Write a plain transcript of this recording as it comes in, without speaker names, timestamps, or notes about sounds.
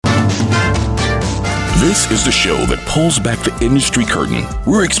This is the show that pulls back the industry curtain.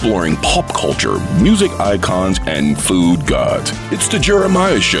 We're exploring pop culture, music icons, and food gods. It's the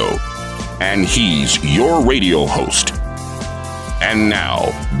Jeremiah Show, and he's your radio host. And now,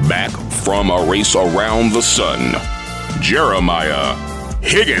 back from a race around the sun, Jeremiah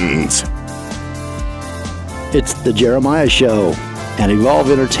Higgins. It's the Jeremiah Show and Evolve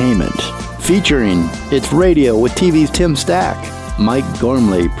Entertainment, featuring It's Radio with TV's Tim Stack. Mike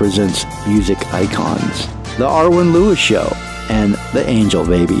Gormley presents Music Icons, The Arwen Lewis Show, and The Angel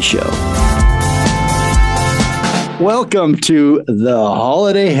Baby Show. Welcome to the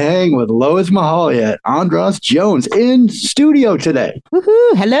Holiday Hang with Lois Mahalia at Andras Jones in studio today.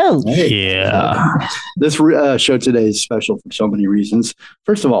 Woohoo! Hello. Hey. Yeah. This show today is special for so many reasons.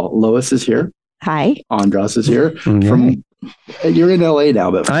 First of all, Lois is here. Hi. Andras is here. You're in LA now,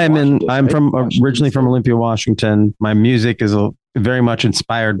 but I'm originally from Olympia, Washington. My music is very much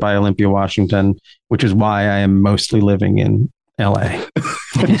inspired by Olympia, Washington, which is why I am mostly living in LA.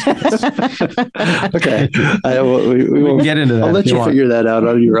 Okay. We won't get into that. I'll let you figure that out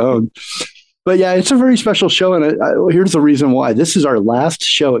on your own. But yeah, it's a very special show. And here's the reason why. This is our last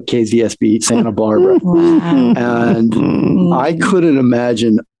show at KZSB Santa Barbara. Wow. And I couldn't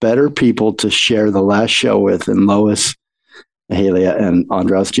imagine better people to share the last show with than Lois, Mahalia, and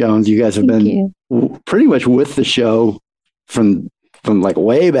Andras Jones. You guys have been pretty much with the show from like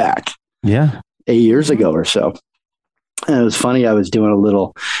way back. Yeah. 8 years ago or so. And it was funny. I was doing a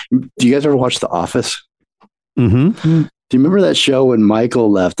little. Do you guys ever watch The Office? Mm-hmm. Do you remember that show when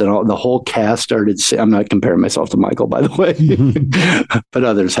Michael left and the whole cast started? I'm not comparing myself to Michael, by the way, but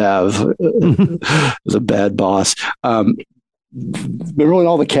others have. It was a bad boss. Remember when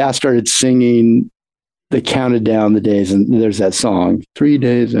all the cast started singing? They counted down the days, and there's that song, 3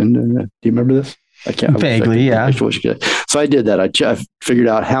 days. And do you remember this? I can't. Vaguely, yeah. So I did that. I figured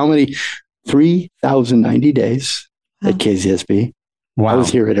out how many 3,090 days at KZSB. Wow. I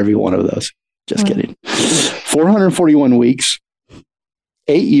was here at every one of those. Just kidding. 441 weeks,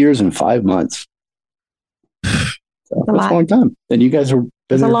 8 years and 5 months. So that's a long time. And you guys are.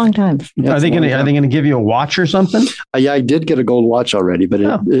 It's a long time. Yeah, Are they going to give you a watch or something? Yeah, I did get a gold watch already, but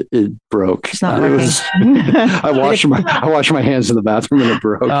it broke. It's not working. I washed my hands in the bathroom and it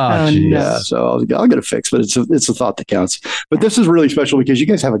broke. Oh, yeah. So I'll get it fixed, but it's a thought that counts. But this is really special because you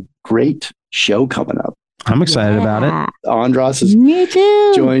guys have a great show coming up. I'm excited about it. Andras has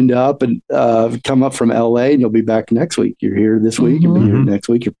joined up and come up from LA, and you'll be back next week. You're here this week. You'll be here next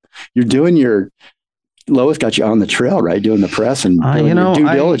week. You're doing your. Lois got you on the trail, right? Doing the press and doing your due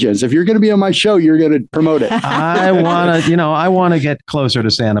diligence. If you're going to be on my show, you're going to promote it. I want to get closer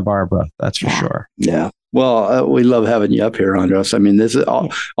to Santa Barbara. That's for sure. Yeah. Well, we love having you up here, Andras. I mean, this is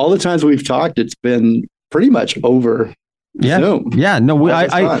all the times we've talked. It's been pretty much over. Zoom. Yeah. No,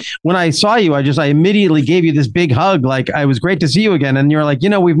 when I saw you, I immediately gave you this big hug. Like, it was great to see you again. And you're like,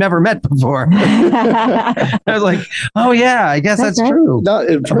 we've never met before. I was like, oh yeah, I guess that's true. Not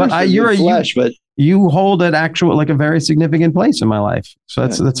in person, but you're flesh, but you hold a very significant place in my life. So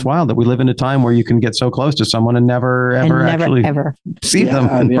that's wild that we live in a time where you can get so close to someone and never actually see them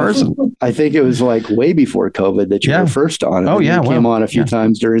in person. I think it was like way before COVID that you were first on. Oh yeah. You came on a few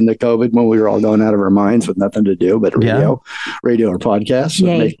times during the COVID when we were all going out of our minds with nothing to do but radio or podcasts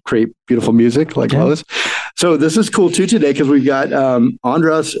and create beautiful music like Lois. So this is cool too today because we've got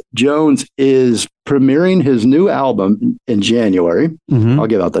Andras Jones is premiering his new album in January. Mm-hmm. I'll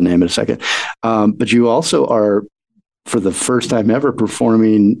give out the name in a second. But you also are, for the first time ever,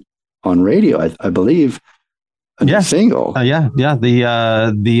 performing on radio, I believe, a new single.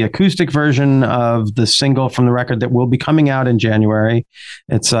 The acoustic version of the single from the record that will be coming out in January.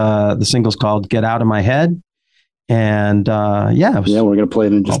 It's the single's called "Get Out of My Head." And we're going to play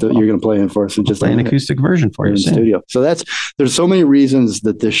it in just. You're going to play it for us in just an acoustic version for you in the studio. So there's so many reasons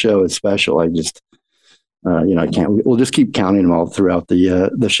that this show is special. I just, I can't. We'll just keep counting them all throughout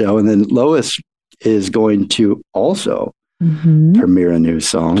the show, and then Lois is going to also premiere a new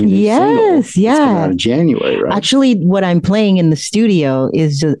song. Yes, It's coming out in January, right? Actually, what I'm playing in the studio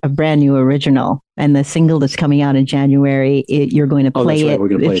is a brand new original, and the single that's coming out in January. You're going to play it. We're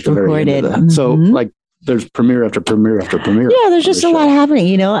going to play it at the very end of that. So there's premiere after premiere after premiere. Yeah, there's just a lot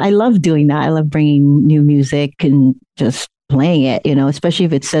happening. I love doing that. I love bringing new music and just playing it, especially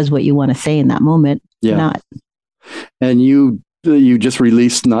if it says what you want to say in that moment. Yeah. And you just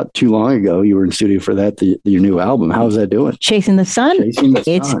released not too long ago. You were in studio for that, your new album. How's that doing? Chasing the Sun.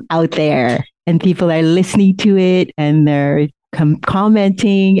 It's out there and people are listening to it and they're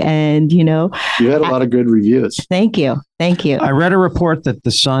commenting, and you had a lot of good reviews. Thank you. I read a report that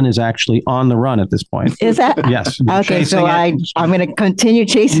the sun is actually on the run at this point. Is that? Yes. Okay, so I'm going to continue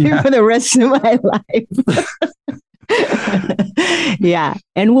chasing it for the rest of my life. Yeah,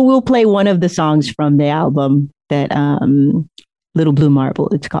 and we'll play one of the songs from the album that Little Blue Marble,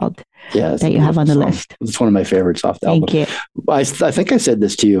 it's called. Yeah, that you have on the list. It's one of my favorites off the album. Thank you. I think I said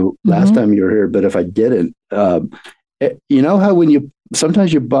this to you last time you were here, but if I didn't, you know how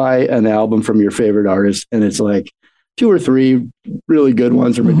sometimes you buy an album from your favorite artist and it's like 2 or 3 really good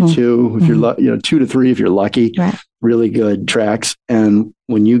ones, or maybe 2 if you're 2 to 3 if you're lucky, right. Really good tracks. And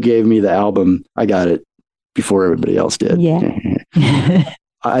when you gave me the album, I got it before everybody else did. Yeah.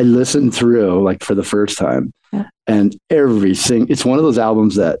 I listened through like for the first time, and it's one of those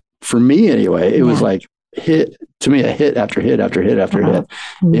albums that, for me anyway, it was like a hit after hit after hit after hit.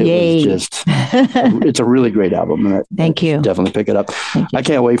 It was just, it's a really great album. And Thank you. Definitely pick it up. I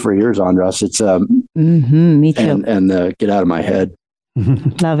can't wait for yours, Andras. It's me too. And the Get Out of My Head.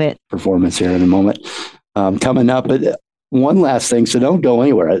 Love it. Performance here in a moment. Coming up, but one last thing. So don't go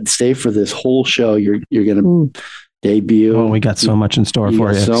anywhere. Stay for this whole show. You're going to debut. Oh, we got so much in store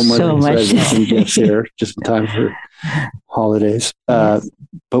for you. So much. Gifts here, just in time for holidays.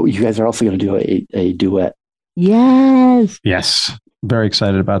 But you guys are also going to do a duet. Yes. Very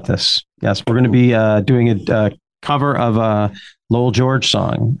excited about this. Yes, we're going to be doing a cover of a Lowell George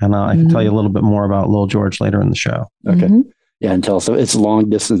song, and I can tell you a little bit more about Lowell George later in the show. Okay. Yeah, and tell us. So it's Long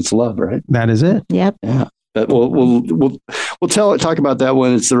Distance Love, right? That is it. Yep. Yeah. But we'll talk about that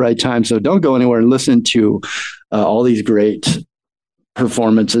when it's the right time. So don't go anywhere and listen to all these great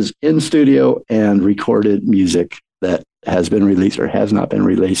performances in studio and recorded music that has been released or has not been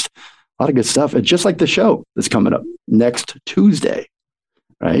released. A lot of good stuff. And just like the show that's coming up next Tuesday,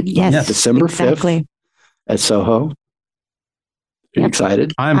 right? Yes. December 5th at Soho. Are you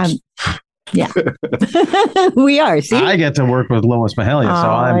excited? Yeah. We are. See? I get to work with Lois Mahalia, so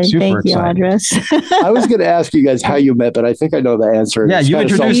I'm super excited. Andras. I was going to ask you guys how you met, but I think I know the answer. Yeah, you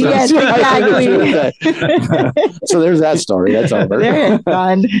introduced us. Yes, exactly. So there's that story. That's over. There it's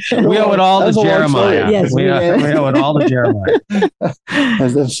done. We owe it all to Jeremiah. Yes, we owe it all to Jeremiah.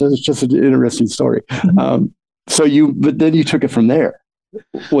 That's just an interesting story. But then you took it from there,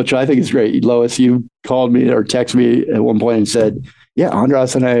 which I think is great. Lois, you called me or texted me at one point and said, "Yeah,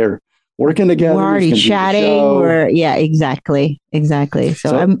 Andras and I are working together. We're already chatting. Exactly.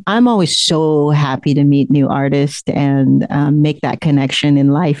 So I'm always so happy to meet new artists and make that connection in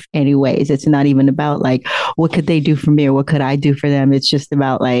life anyways. It's not even about like, what could they do for me or what could I do for them? It's just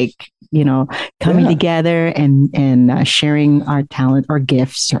about like, coming together and sharing our talent or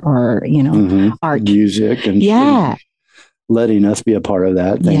gifts or, art. Music and letting us be a part of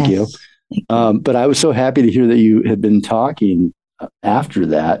that. Thank you. But I was so happy to hear that you had been talking after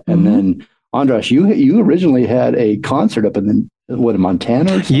that. And then Andras, you originally had a concert up in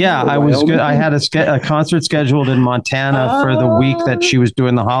Montana or something? Yeah, I was good. I had a concert scheduled in Montana for the week that she was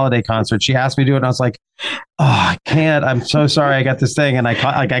doing the holiday concert. She asked me to do it and I was like, I can't. I'm so sorry. I got this thing. And I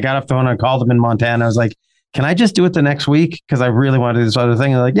got off the phone and I called them in Montana. I was like, can I just do it the next week? Because I really want to do this other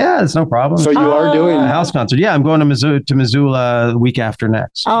thing. And they're like, yeah, it's no problem. So you are doing a house concert. Yeah, I'm going to Missoula the week after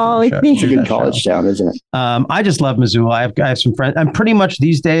next. Oh, it's a good college town, isn't it? I just love Missoula. I have some friends. I'm pretty much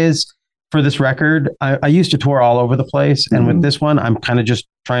these days for this record. I used to tour all over the place. And with this one, I'm kind of just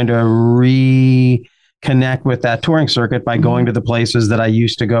trying to reconnect with that touring circuit by going to the places that I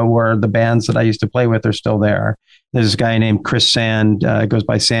used to go where the bands that I used to play with are still there. There's this guy named Chris Sand, goes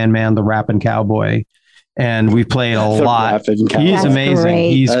by Sandman, the Rappin' Cowboy. And we played a lot. He's amazing.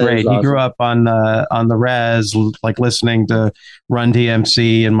 Great. He's great. Awesome. He grew up on the res, like listening to Run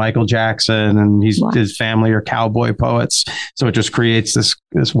DMC and Michael Jackson, and his family are cowboy poets. So it just creates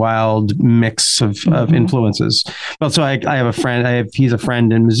this wild mix of influences. But so I have a friend. He's a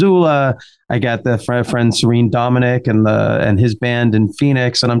friend in Missoula. I got the friend Serene Dominic and his band in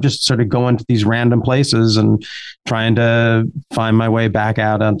Phoenix, and I'm just sort of going to these random places and trying to find my way back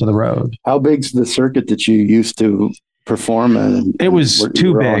out onto the road. How big's the circuit that you used to perform in? It was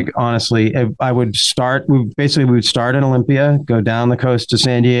too big, honestly. We would start in Olympia, go down the coast to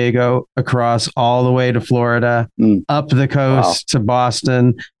San Diego, across all the way to Florida, up the coast to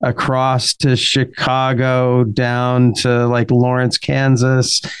Boston, across to Chicago, down to like Lawrence,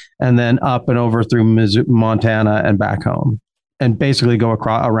 Kansas, and then up and over through Montana and back home, and basically go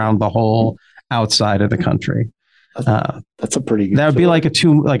around the whole outside of the country. That's a pretty good that would be like a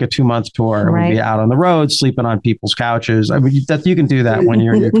 2-month tour. Right. We'd be out on the road, sleeping on people's couches. I mean, you can do that when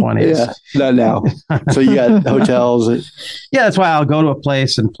you're in your 20s. Yeah, not now. So you got hotels. Yeah, that's why I'll go to a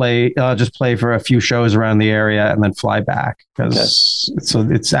place and just play for a few shows around the area and then fly back so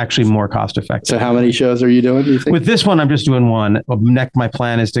it's actually more cost effective. So how many shows are you doing, do you think? With this one, I'm just doing one. My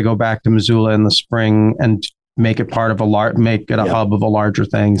plan is to go back to Missoula in the spring and make it part of a hub of a larger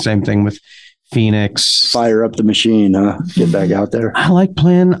thing. Same thing with Phoenix. Fire up the machine, huh? Get back out there. I like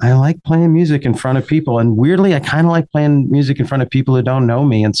playing music in front of people. And weirdly, I kind of like playing music in front of people who don't know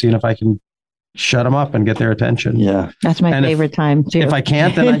me and seeing if I can shut them up and get their attention. Yeah. That's my favorite time too. If I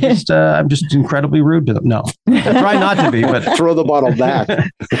can't, then I'm just incredibly rude to them. No, I try not to be, but throw the bottle back.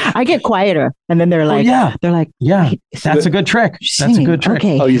 I get quieter and then they're like, that's a good trick. That's a good trick.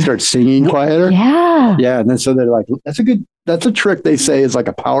 Okay. Oh, you start singing quieter? Yeah. Yeah. And then so they're like, that's a trick they say is like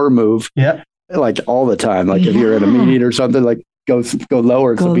a power move. Yeah. Like all the time. Like if you're in a meeting or something, like go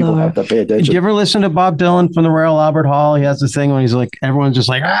lower so people have to pay attention. Did you ever listen to Bob Dylan from the Royal Albert Hall? He has this thing when he's like, everyone's just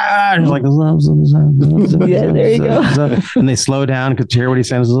like, and he's like, yeah, there you go. And they slow down because hear what he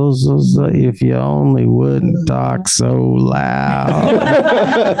says. If you only wouldn't talk so loud.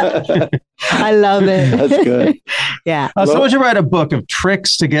 I love it. That's good. Yeah. Someone should write a book of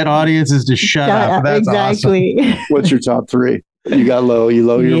tricks to get audiences to shut up. That's exactly. Awesome. What's your top 3? You lower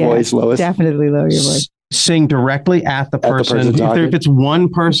your voice, Lois. Definitely lower your voice. Sing directly at the person. If it's one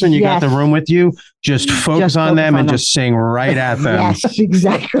person, you got the room with you, just focus on them and just sing right at them. Yes,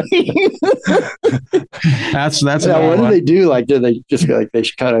 exactly. That's what do they do? Like, do they just like they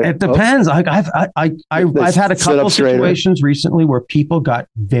should kind of? It depends. I've had a couple of situations recently where people got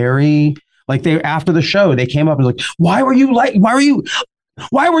very like after the show they came up and was like, why were you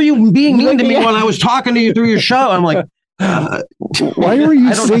being mean to me when I was talking to you through your show? I'm like. Why were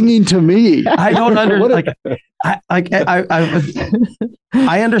you singing to me? I don't understand.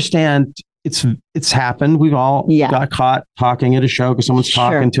 I understand it's happened. We've all got caught talking at a show because someone's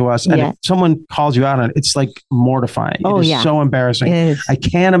talking to us, and if someone calls you out on it, it's like mortifying. It is so embarrassing. I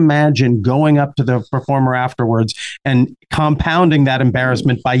can't imagine going up to the performer afterwards and compounding that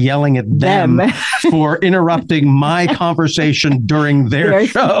embarrassment by yelling at them for interrupting my conversation during their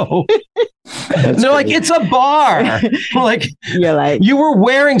show. And they're like, it's a bar. Like, you're like, you were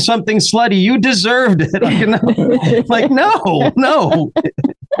wearing something slutty. You deserved it. No.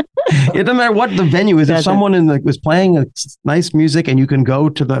 It doesn't matter what the venue is. If someone was playing nice music and you can go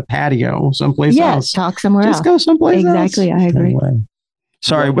to the patio someplace else. Talk somewhere else. Just go someplace else. Exactly. I agree. Anyway.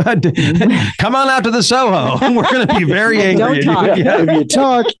 Sorry, but come on out to the Soho. We're going to be very angry. Don't talk. If you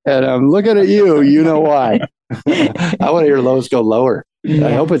talk and I'm looking at you, you know why. I want to hear Lois go lower. Yeah.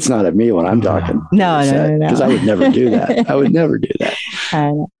 I hope it's not at me when I'm talking. No. Because I would never do that.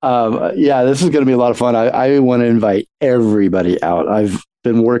 This is going to be a lot of fun. I want to invite everybody out. I've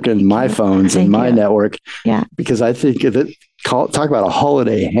been working my phones and my network. Yeah. Because I think talk about a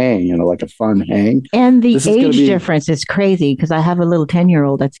holiday hang, like a fun hang. And the age difference is crazy because I have a little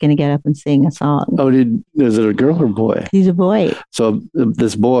 10-year-old that's going to get up and sing a song. Oh, is it a girl or a boy? He's a boy. So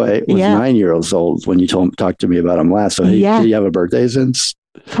this boy was 9 years old when you talked to me about him last. So did he have a birthday since?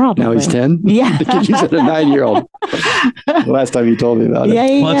 Probably. Now he's 10? Yeah. You said a 9-year-old. Last time you told me about it.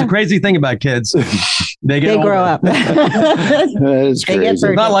 Well, it's a crazy thing about kids. They grow up. It's crazy. It's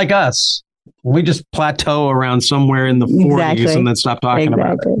not like us. We just plateau around somewhere in the 40s and then stop talking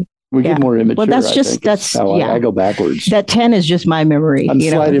about it. We get more immature. Well, that's I go backwards. That 10 is just my memory.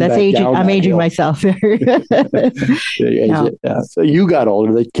 That's aging. I'm aging myself. So you got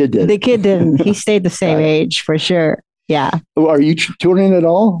older. The kid didn't. The kid didn't. He stayed the same age for sure. Yeah. Are you touring at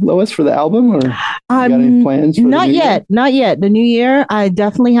all, Lois, for the album, or you got any plans? Not yet. The new year, I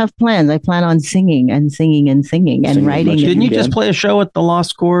definitely have plans. I plan on singing and writing. Didn't you just play a show at the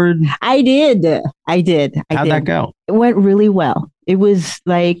Lost Chord? I did. How'd that go? It went really well. It was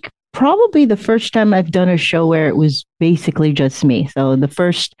like probably the first time I've done a show where it was basically just me. So the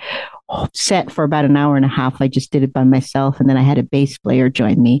first set for about an hour and a half, I just did it by myself, and then I had a bass player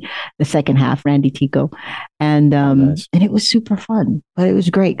join me. The second half, Randy Tico, and it was super fun. But it was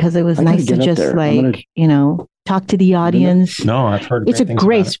great because it was nice to just talk to the audience. No, I've heard. It's a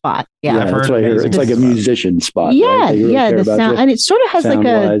great spot. Yeah, that's what I hear. It's like a musician spot. Yeah, right? Really the sound, and it sort of has like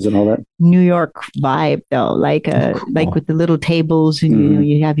a and all that. New York vibe, though. Like like with the little tables, and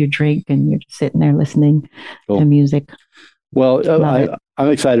you have your drink, and you're just sitting there listening to music. Well, I'm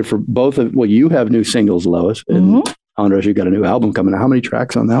excited for both of. Well, you have new singles, Lois, and Andras, you got a new album coming out. How many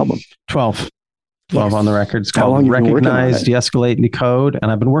tracks on the album? 12 on the record. It's called Recognize, De-Escalate, and Decode,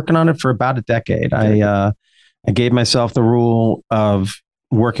 and I've been working on it for about a decade. I gave myself the rule of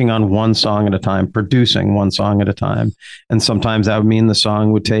working on one song at a time, producing one song at a time. And sometimes that would mean the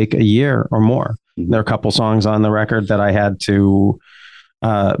song would take a year or more. There are a couple songs on the record that I had to,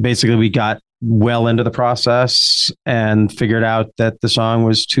 basically we got well into the process and figured out that the song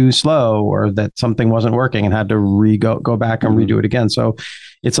was too slow or that something wasn't working and had to go back and redo it again. So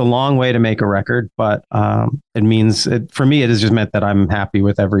it's a long way to make a record, but it means for me, it has just meant that I'm happy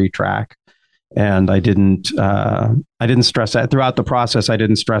with every track. And I didn't stress out throughout the process. I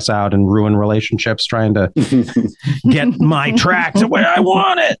didn't stress out and ruin relationships trying to get my track the way I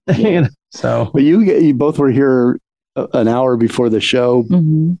want it. You know? So, but you both were here an hour before the show.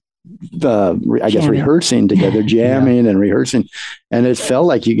 I guess rehearsing together, jamming and rehearsing, and it felt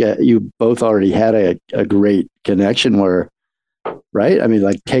like you both already had a great connection. Where, right? I mean,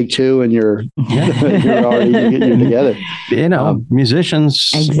 like take two, and you're already you're together. You know, musicians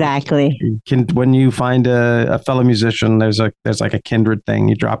exactly. When you find a fellow musician, there's like a kindred thing.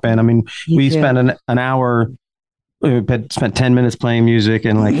 You drop in. I mean, we spent an hour. We spent 10 minutes playing music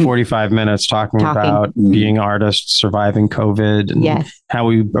and like 45 minutes talking about being artists, surviving COVID, and how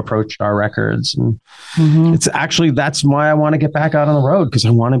we approached our records. And it's actually, that's why I want to get back out on the road, because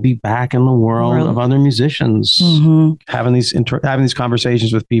I want to be back in the world of other musicians, having these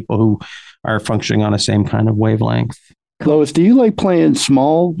conversations with people who are functioning on the same kind of wavelength. Lois, do you like playing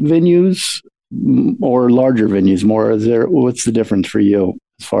small venues or larger venues more? What's the difference for you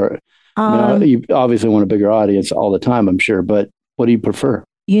as far as? You obviously want a bigger audience all the time, I'm sure, but what do you prefer?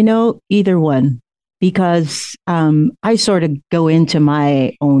 Either one, because I sort of go into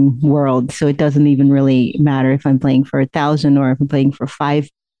my own world. So it doesn't even really matter if I'm playing for 1,000 or if I'm playing for 5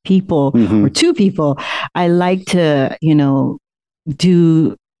 people or 2 people. I like to,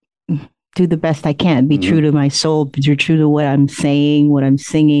 do the best I can, be true to my soul, be true to what I'm saying, what I'm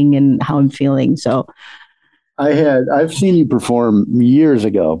singing, and how I'm feeling. So I've seen you perform years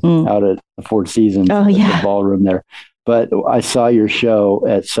ago out at the Four Seasons, the ballroom there. But I saw your show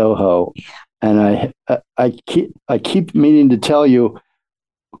at Soho, and I keep meaning to tell you,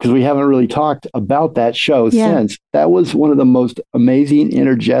 because we haven't really talked about that show since. That was one of the most amazing,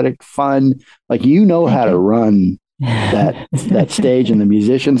 energetic, fun. Like how to run that stage, and the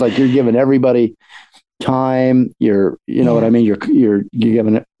musicians. Like you're giving everybody time. You know what I mean. You're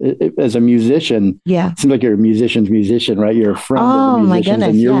giving it as a musician. Yeah, it seems like you're a musician's musician, right? You're a friend of the musicians,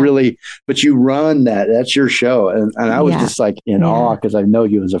 and you're really. But you run that. That's your show, and I was just like in awe, because I know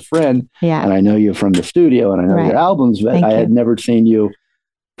you as a friend, and I know you from the studio, and I know your albums, but I had never seen you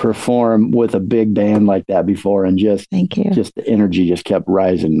perform with a big band like that before, and just the energy just kept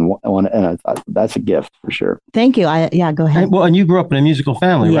rising, and I thought that's a gift for sure. Thank you. Go ahead. Well, and you grew up in a musical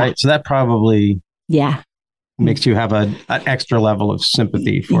family, right? So that probably makes you have an extra level of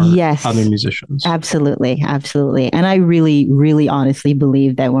sympathy for other musicians. Absolutely. And I really, really honestly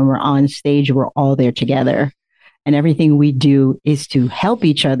believe that when we're on stage, we're all there together, and everything we do is to help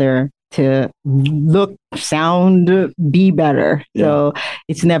each other to look, sound, be better. So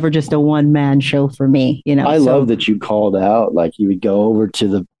it's never just a one-man show for me. I love that you called out, like you would go over to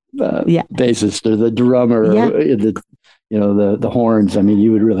the bassist or the drummer, the horns. I mean,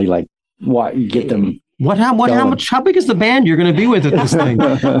 you would really get them. How big is the band you're going to be with at this thing?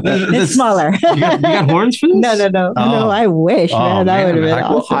 It's smaller. You got horns for this? No. No, I wish, man. That would have been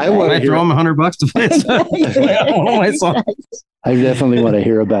awesome. I throw them $100 to play one of my songs. I definitely want to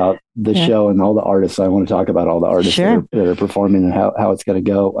hear about the show and all the artists. I want to talk about all the artists that are performing and how it's going to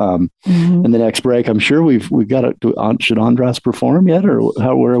go. In the next break, I'm sure we've got to. Should Andras perform yet, or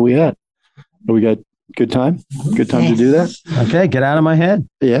where are we at? We got good time to do that. Okay, Get Out of My Head.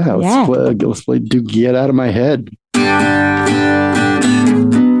 Yeah, let's play Do Get Out of My Head.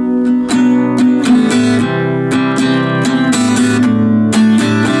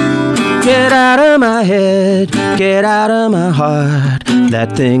 Get out of my head, get out of my heart.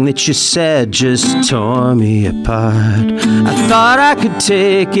 That thing that you said just tore me apart. I thought I could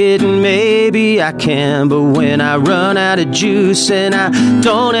take it, and maybe I can, but when I run out of juice and I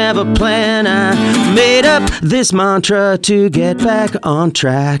don't have a plan, I made up this mantra to get back on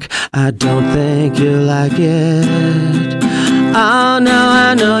track. I don't think you'll like it. Oh no,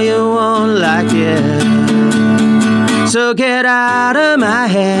 I know you won't like it. So get out of my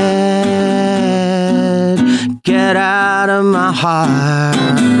head, get out of my heart,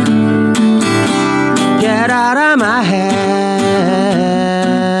 get out of my head,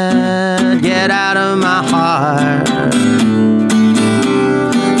 get out of my heart,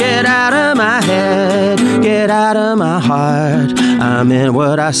 get out of my head, get out of my heart. I meant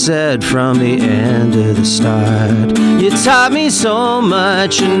what I said from the end to the start. You taught me so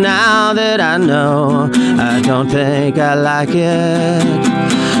much, and now that I know, I don't think I like it.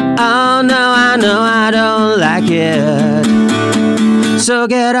 know I don't like it. So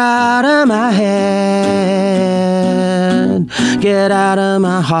get out of my head, get out of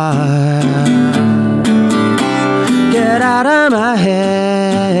my heart, get out of my head,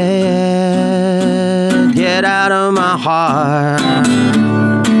 get out of my heart,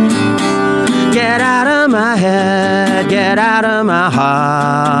 get out of my head, get out of my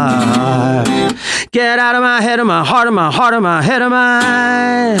heart. Get out of my head, of my heart, of my heart, of my head, of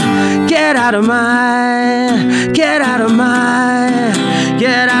my. Get out of my, get out of my,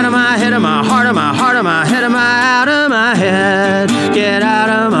 get out of my head, of my heart, of my heart, of my head, of my, out of my head. Get out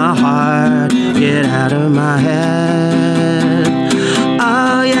of my heart, get out of my head.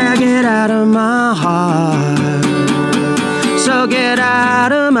 Oh yeah, get out of my heart. So get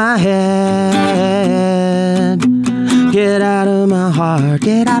out of my head. Get out of my heart,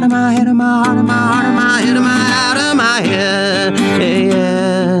 get out of my head, of my heart, of my heart, of my head, of my, out of my head,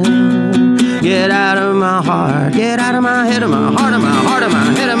 yeah. Get out of my heart, get out of my head, of my heart, of my heart, of my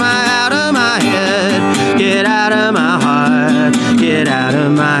head, of my, out of my head. Get out of my heart, get out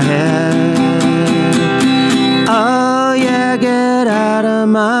of my head. Oh yeah, get out of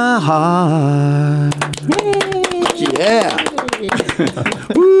my heart. Yeah.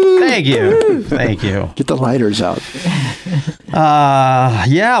 Thank you. Thank you. Get the lighters out.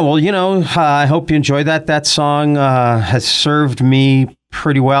 Yeah, well, I hope you enjoyed that. That song has served me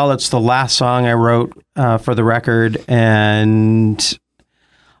pretty well. It's the last song I wrote for the record. And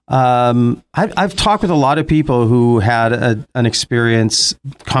I've talked with a lot of people who had an experience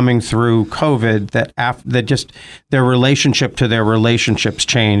coming through COVID that just their relationship to their relationships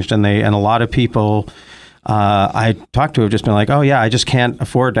changed. And a lot of people I talked to have just been like, oh yeah, I just can't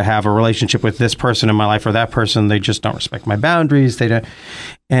afford to have a relationship with this person in my life or that person. They just don't respect my boundaries. They don't.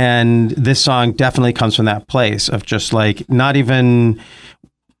 And this song definitely comes from that place of just like, not even,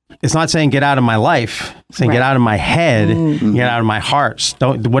 it's not saying get out of my life, it's saying get out of my head, get out of my heart.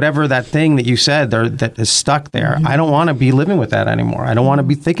 Don't, whatever that thing that you said there that is stuck there. I don't want to be living with that anymore. I don't want to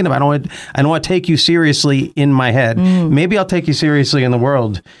be thinking about it. I don't want to take you seriously in my head. Maybe I'll take you seriously in the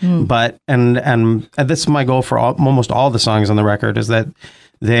world, but and this is my goal for almost all the songs on the record is that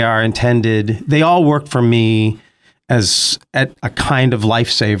they are intended. They all work for me as a kind of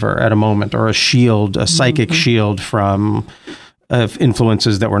lifesaver at a moment, or a shield, a psychic shield from of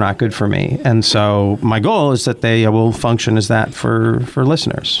influences that were not good for me. And so my goal is that they will function as that for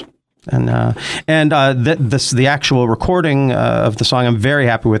listeners. And the actual recording of the song, I'm very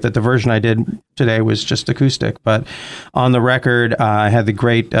happy with it. The version I did today was just acoustic, but on the record, I had the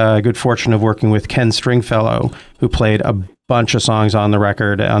great good fortune of working with Ken Stringfellow, who played a bunch of songs on the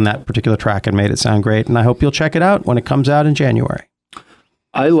record on that particular track and made it sound great. And I hope you'll check it out when it comes out in January.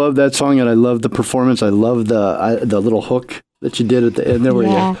 I love that song, and I love the performance. I love the little hook that you did at the end there where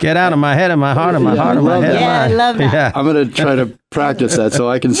you get out of my head, of my heart, of my heart, of my head. Yeah, I love that. Yeah. I'm going to try to practice that so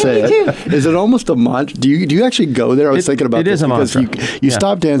I can say it. Is it almost a mantra? Do you actually go there? I was thinking about this because you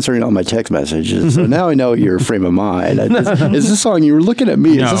stopped answering all my text messages. So now I know your frame of mind. Is this song, you were looking at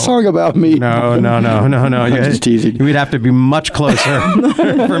me, is this song about me? No. I'm just teasing. We'd have to be much closer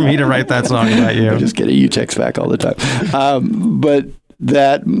for me to write that song about you. I'm just kidding. You text back all the time. But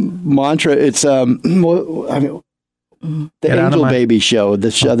that mantra, it's, the Angel Baby show,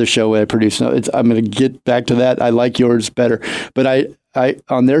 the other show I produced. I'm going to get back to that. I like yours better, but I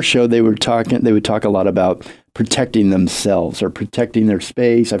on their show they would talk a lot about protecting themselves or protecting their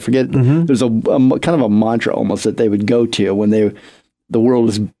space. I forget. There's a kind of a mantra almost that they would go to when the world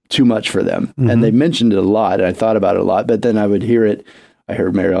is too much for them, and they mentioned it a lot. And I thought about it a lot, but then I would hear it. I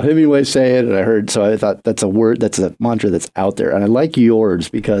heard Mariel Hemingway say it, and so I thought that's a word, that's a mantra that's out there, and I like yours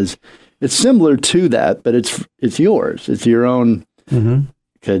because it's similar to that, but it's yours. It's your own. Can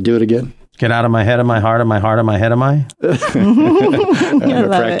I do it again? Get out of my head, of my heart, of my heart, of my head, of my. I'm going to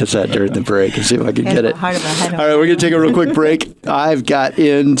practice that during the break and see if I can get it. All right, we're going to take a real quick break. I've got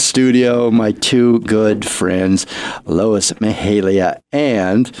in studio my two good friends, Lois Mahalia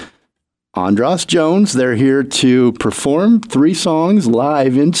and Andras Jones. They're here to perform 3 songs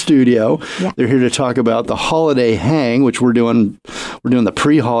live in studio. Yeah. They're here to talk about the holiday hang, which we're doing the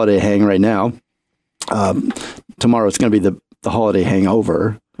pre-holiday hang right now. Tomorrow it's going to be the holiday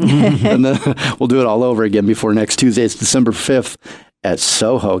hangover. And then we'll do it all over again before next Tuesday. It's December 5th at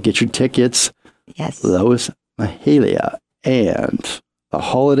Soho. Get your tickets. Yes. Lois Mahalia and the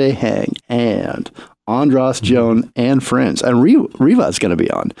holiday hang and Andras, Jones, and friends. And Riva's going to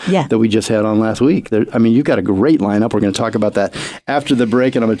be on that we just had on last week. You've got a great lineup. We're going to talk about that after the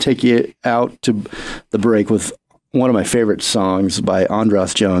break, and I'm going to take you out to the break with one of my favorite songs by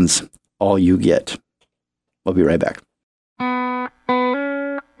Andras Jones, All You Get. We'll be right back.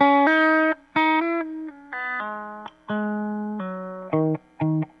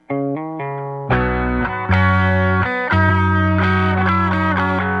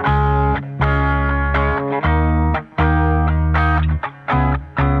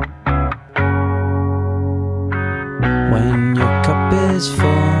 is full,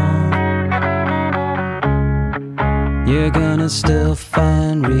 you're gonna still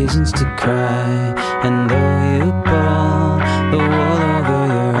find reasons to cry. And though you pull the wool over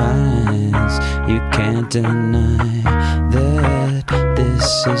your eyes, you can't deny that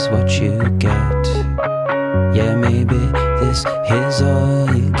this is what you get. Yeah, maybe this is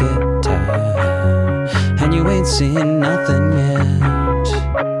all you get. And you ain't seen nothing yet,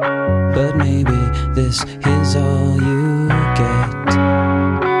 but maybe this is all you get.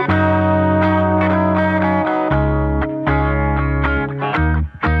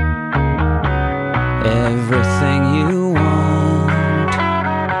 Everything you want,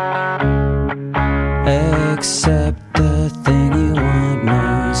 except the thing you want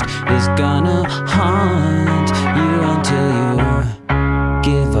most, is gonna haunt you until you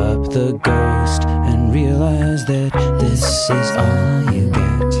give up the ghost and realize that this is all you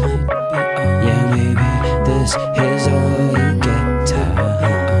get. Yeah, maybe this is all you get.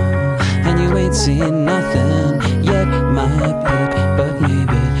 And you ain't seen nothing yet, my pet, but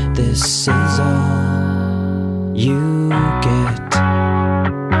maybe this is all you get.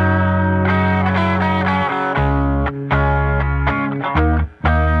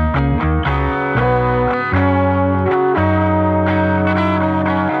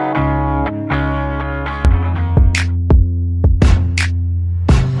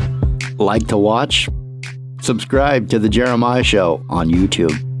 Like to watch? Subscribe to The Jeremiah Show on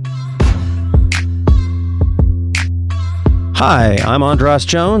YouTube. Hi, I'm Andras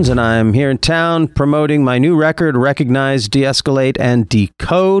Jones, and I'm here in town promoting my new record, Recognize, De-Escalate, and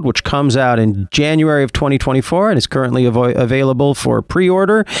Decode, which comes out in January of 2024 and is currently available for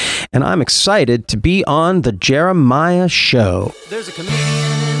pre-order. And I'm excited to be on The Jeremiah Show. There's a comedian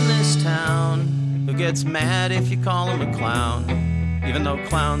in this town who gets mad if you call him a clown, even though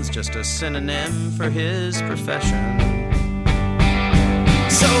clown's just a synonym for his profession.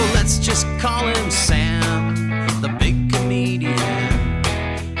 So let's just call him Sam, the big comedian,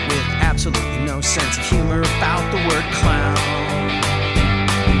 with absolutely no sense of humor about the word clown.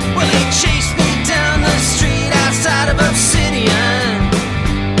 Well, he chased me down the street outside of Obsidian,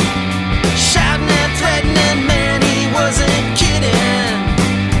 shouting and threatening, man, he wasn't kidding.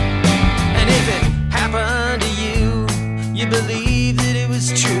 And if it happened to you, you believe that it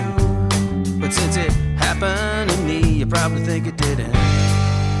was true. But since it happened to me, you probably think it didn't.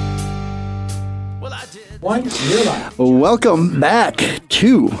 Well, I did. Welcome back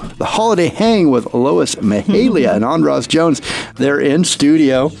to the Holiday Hang with Lois, Mahalia, and Andras Jones. They're in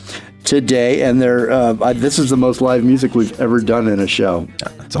studio today, and they're this is the most live music we've ever done in a show.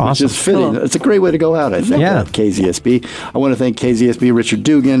 It's awesome. Which is fitting. It's a great way to go out, I think. Yeah. KZSB. I want to thank KZSB, Richard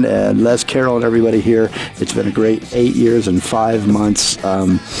Dugan, and Les Carroll, and everybody here. It's been a great 8 years and 5 months.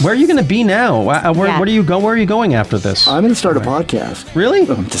 Where are you going to be now? Where do you go? Where are you going after this? I'm going to start a podcast. Really?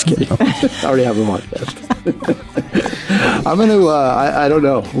 No, I'm just kidding. I already have a podcast. I'm going to. I don't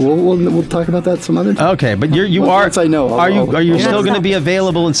know. We'll talk about that some other time. Okay, but you are. Once I know. Are you still going to be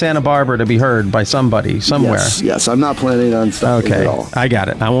available in Santa Barbara to be heard by somebody somewhere? Yes. I'm not planning on stopping at all. I got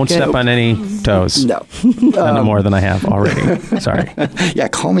it. I won't step on any toes. No. No more than I have already. Sorry. Yeah,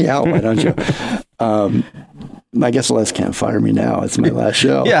 call me out. Why don't you? I guess Les can't fire me now. It's my last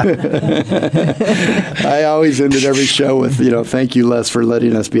show. Yeah. I always ended every show with, thank you, Les, for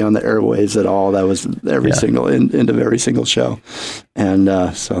letting us be on the airwaves at all. That was every single end of every single show. And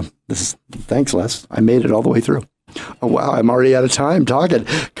so thanks, Les. I made it all the way through. Oh, wow. I'm already out of time talking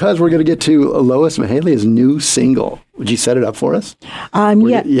because we're going to get to Lois Mahalia's new single. Would you set it up for us?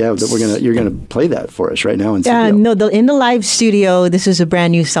 Yeah. You're going to play that for us right now in studio. No, in the live studio, this is a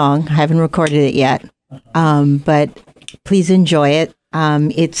brand new song. I haven't recorded it yet. But please enjoy it.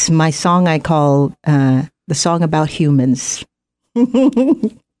 It's my song I call the song about humans.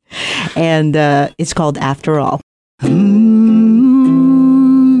 And it's called After All.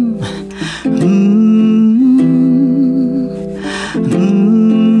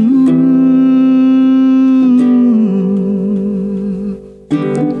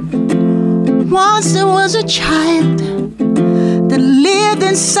 Once there was a child that lived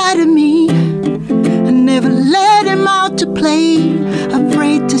inside of me. I never let him out to play,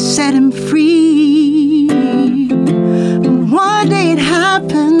 afraid to set him free. And one day it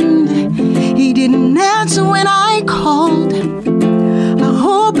happened, he didn't answer when I called. I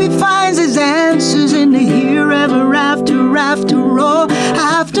hope he finds his answers in the here ever after all.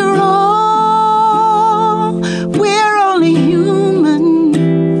 After all, we're only human.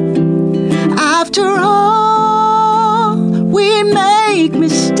 After all, we make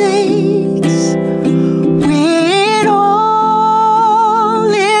mistakes. When all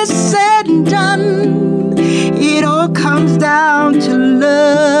is said and done, it all comes down to love.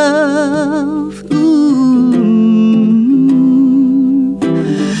 love.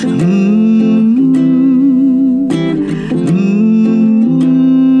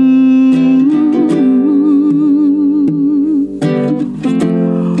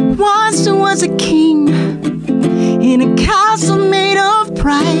 Once there was a king in a castle made of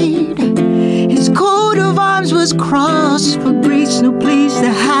pride. His coat of arms was crossed, for grace no place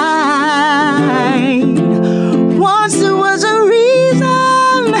to hide. Once there was a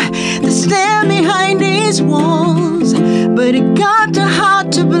reason to stand behind his walls, but it got too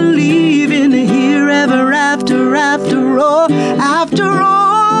hard to believe in the here ever after. After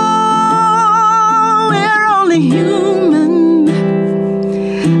all, we're only human.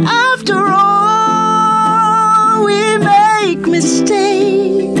 After all, we make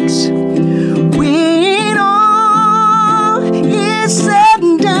mistakes. When all is said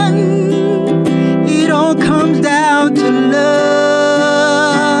and done, it all comes down to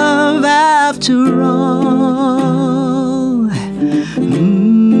love after all.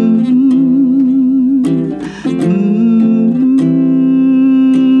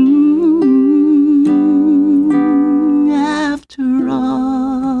 After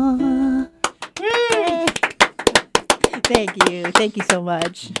all. Thank you so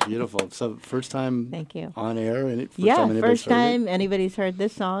much. Beautiful. So first time Thank you. on air. And First time anybody's heard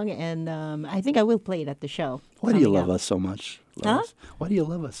this song, and I think I will play it at the show. Why do you love us so much, Lois? Huh? Why do you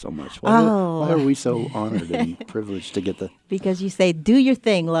love us so much? Why are we so honored and privileged to get the... Because you say, do your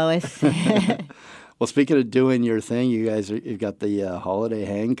thing, Lois. Well, speaking of doing your thing, you've got the holiday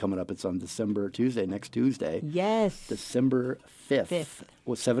hang coming up. It's on Tuesday, next Tuesday. Yes. December 5th.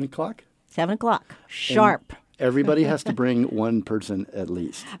 What, 7 o'clock? 7 o'clock. Sharp. And everybody has to bring one person at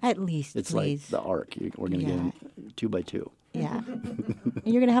least. At least, it's please. Like the Ark. We're going to get them 2 by 2. Yeah.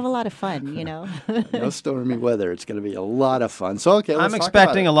 You're going to have a lot of fun, you know. No stormy weather. It's going to be a lot of fun. So, okay, I'm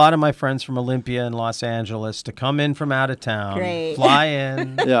expecting a lot of my friends from Olympia and Los Angeles to come in from out of town. Great. Fly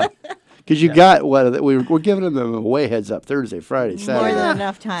in. Yeah. Because you got we're giving them a way heads up Thursday, Friday, Saturday. More than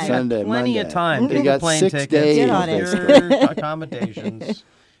enough time. Sunday, Plenty Monday. of time. You got plane 6 tickets, days. Get on it. your accommodations.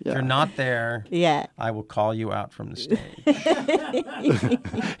 Yeah. If you're not there, I will call you out from the stage.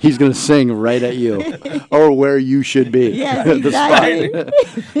 He's going to sing right at you or where you should be. Yes, exactly.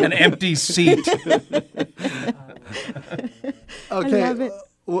 An empty seat. Okay. I love it.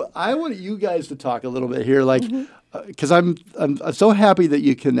 Well, I want you guys to talk a little bit here, like, because I'm so happy that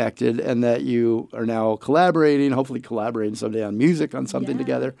you connected and that you are now collaborating, hopefully collaborating someday on music on something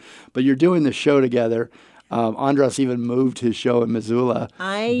together. But you're doing the show together. Andras even moved his show in Missoula.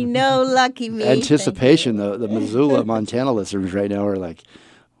 I know, lucky me. Anticipation, the Missoula, Montana listeners right now are like,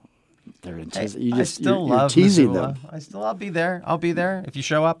 they're you're teasing Missoula. them. I'll be there. I'll be there. If you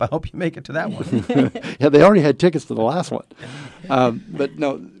show up, I hope you make it to that one. Yeah, they already had tickets to the last one. But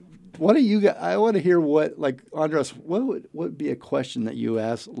no, what do you guys, I want to hear Andras, what would be a question that you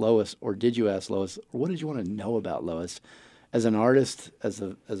asked Lois, or did you ask Lois, or what did you want to know about Lois as an artist, as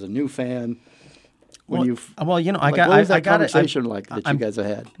a new fan? I got that conversation that you guys have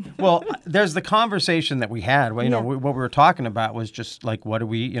had. Well, there's the conversation that we had. Well, what we were talking about was just like, what do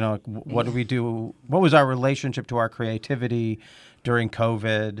we do? What was our relationship to our creativity during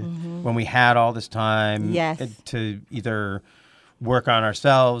COVID when we had all this time to either work on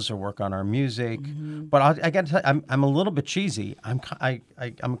ourselves or work on our music? But I got to tell you, I'm a little bit cheesy. I'm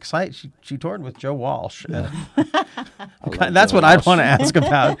excited. She toured with Joe Walsh. That's what I'd want to ask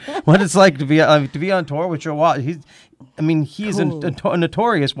about. What it's like to be on tour with Joe Walsh. He's a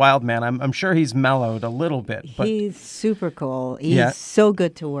notorious wild man. I'm sure he's mellowed a little bit. But he's super cool. He's so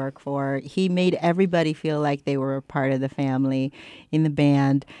good to work for. He made everybody feel like they were a part of the family in the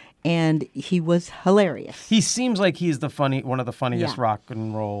band. And he was hilarious. He seems like he's one of the funniest rock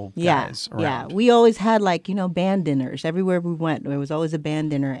and roll guys around. Yeah, we always had band dinners. Everywhere we went, there was always a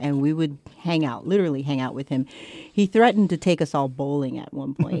band dinner, and we would literally hang out with him. He threatened to take us all bowling at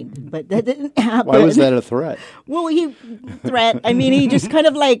one point, but that didn't happen. Why was that a threat? Well, he just kind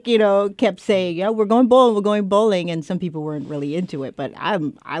of kept saying, yeah, we're going bowling, and some people weren't really into it, but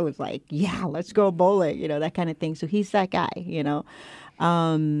I was like, yeah, let's go bowling, that kind of thing. So he's that guy,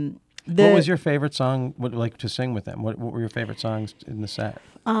 what was your favorite song to sing with them? What were your favorite songs in the set?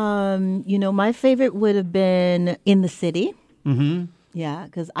 My favorite would have been In the City. Mm-hmm. Yeah,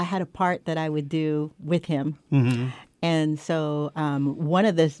 because I had a part that I would do with him. Mm-hmm. And so one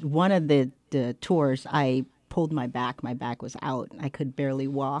of the tours, I pulled my back. My back was out. I could barely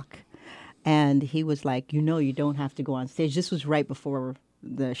walk. And he was like, you don't have to go on stage. This was right before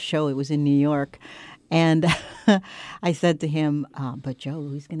the show. It was in New York. And I said to him, but Joe,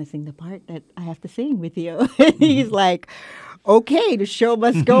 who's going to sing the part that I have to sing with you? He's like, okay, the show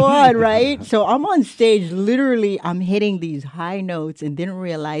must go on, right? So I'm on stage, literally, I'm hitting these high notes and didn't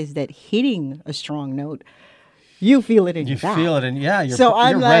realize that hitting a strong note, you feel it in your back. You feel it, and you're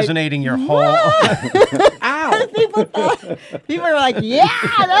like, resonating your whole. Ow! people are like, yeah,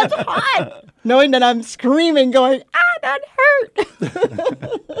 that's hot. Knowing that I'm screaming, going, that hurt.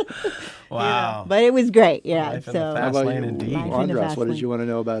 Wow. But it was great. Yeah. Life in the fast lane indeed. Andras, what did you want to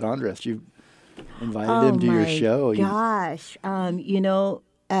know about Andras? You invited him to your show. Gosh.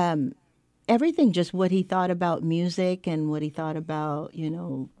 Everything, just what he thought about music and what he thought about,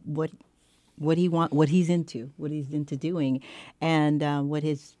 what he's into doing, and what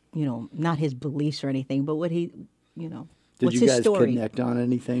his, not his beliefs or anything, but what he, Did you guys connect on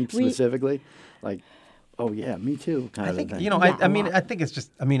anything specifically? Like, oh yeah, me too. I think, I think it's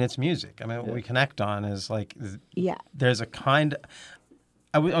just, it's music. What we connect on is like, there's a kind.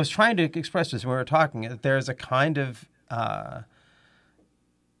 I was trying to express this when we were talking. There's a kind of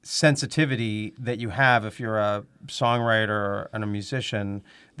sensitivity that you have if you're a songwriter and a musician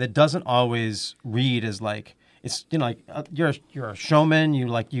that doesn't always read as like it's you're a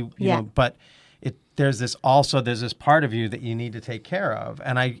showman, but there's this part of you that you need to take care of,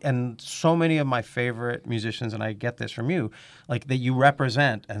 and so many of my favorite musicians, and I get this from you, like that you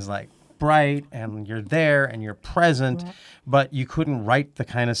represent as like bright and you're there and you're present, but you couldn't write the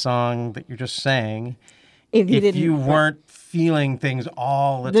kind of song that you're just saying if you weren't feeling things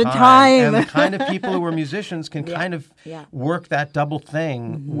all the time. And the kind of people who are musicians can kind of work that double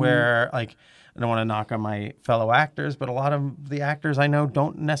thing where, like, I don't want to knock on my fellow actors, but a lot of the actors I know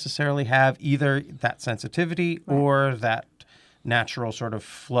don't necessarily have either that sensitivity or that natural sort of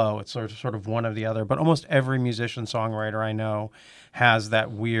flow. It's sort of one or the other. But almost every musician, songwriter I know has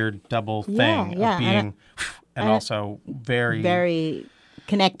that weird double thing of being and also very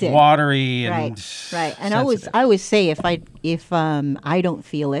connected, watery, and right. And I always say if I don't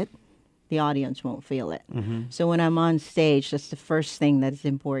feel it, the audience won't feel it. So when I'm on stage, that's the first thing that's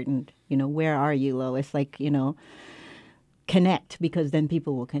important. Where are you, Lois? Like, connect, because then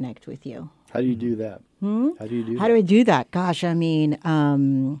people will connect with you. How do you do that? How do you do that? How do I do that? Gosh,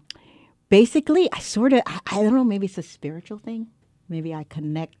 basically, I don't know, maybe it's a spiritual thing. Maybe I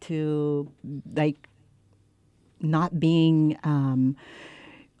connect to, like, not being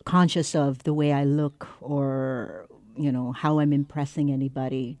conscious of the way I look or, how I'm impressing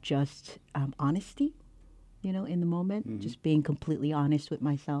anybody. Just honesty, in the moment. Just being completely honest with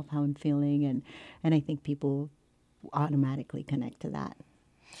myself, how I'm feeling. And I think people automatically connect to that.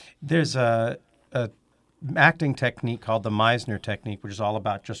 There's a acting technique called the Meisner technique, which is all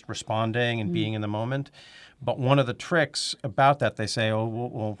about just responding and being in the moment. But one of the tricks about that, they say,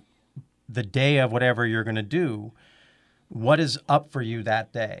 well, the day of whatever you're going to do, what is up for you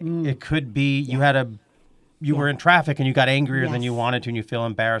that day? It could be you were in traffic and you got angrier than you wanted to and you feel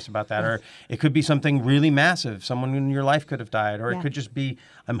embarrassed about that. Or it could be something really massive. Someone in your life could have died. Or it could just be,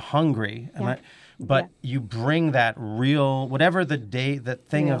 I'm hungry. But you bring that real, whatever the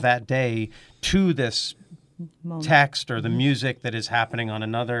thing of that day to this moment. Text or the music that is happening on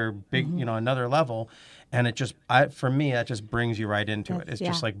another big, another level. And it just, for me, that just brings you right into it. It's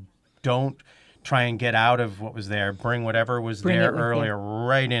just like, don't try and get out of what was there. Bring whatever was there earlier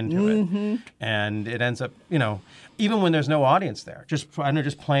right into it. And it ends up, even when there's no audience there, just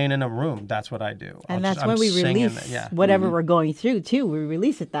playing in a room, that's what I do. And that's when we release whatever we're going through, too. We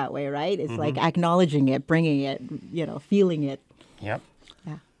release it that way, right? It's like acknowledging it, bringing it, feeling it. Yep.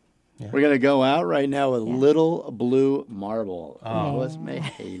 Yeah. We're going to go out right now with Little Blue Marble. Lois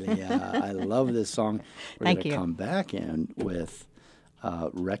Mahalia. I love this song. We're going to come back in with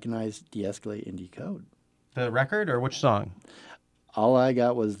Recognize, De-Escalate, and Decode. The record or which song? All I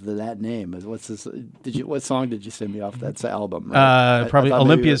got was that name. What's this? What song did you send me off? That's the album. Right? Probably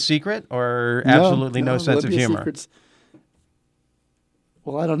Olympia's Secret or Absolutely No Sense Olympia's of Humor. Secret's,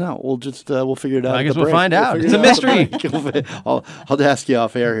 well, I don't know. We'll just we'll figure it out. I guess we'll find out. It's a mystery. I'll ask you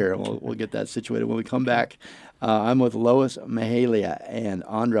off air here, and we'll get that situated when we come back. I'm with Lois Mahalia and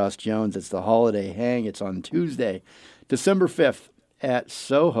Andras Jones. It's the Holiday Hang. It's on Tuesday, December 5th at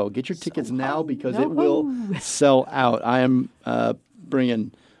Soho. Get your tickets now because it will sell out. I am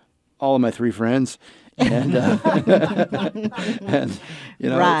bringing all of my 3 friends. And, and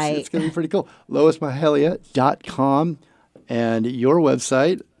it's going to be pretty cool. LoisMahalia.com. And your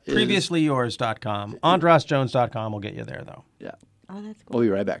website is previouslyyours.com. AndrasJones.com will get you there, though. Yeah. Oh, that's cool. We'll be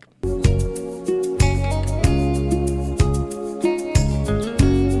right back.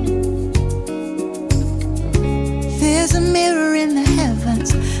 There's a mirror in the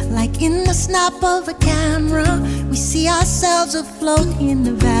heavens, like in the a snap of a camera, we see ourselves afloat in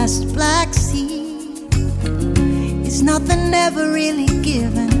the vast black sea. Is nothing ever really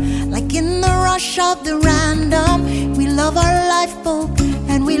given? Like in the rush of the random, we love our lifeboat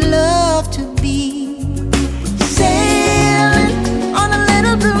and we love to be sailing on a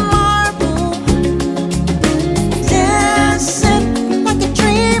little blue marble, dancing like a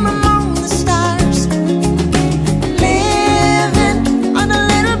dream among the stars, living on a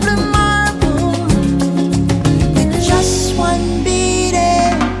little blue marble, with just one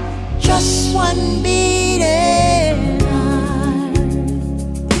beating heart.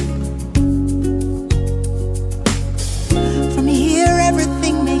 From here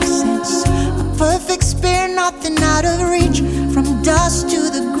everything makes sense, a perfect spear, nothing out of reach, from dust to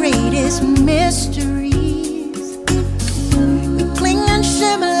the greatest mysteries. We cling and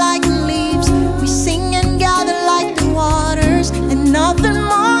shimmer like leaves, we sing and gather like the waters, and nothing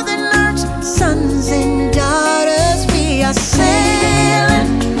more than earth's sons and daughters. We are sailing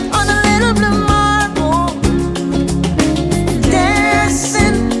on a little blue marble,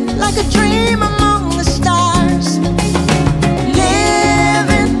 dancing like a dream among the stars,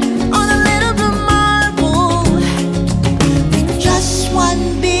 living on a little blue marble, with just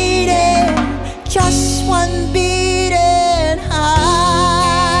one beating heart.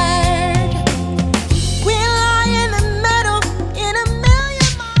 We lie in the middle in a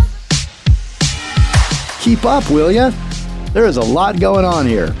million miles. Keep up, will ya? There is a lot going on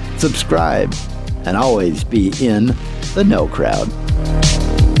here. Subscribe and always be in the know crowd.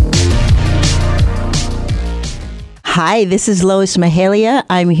 Hi, this is Lois Mahalia.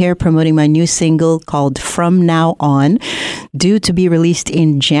 I'm here promoting my new single called From Now On, due to be released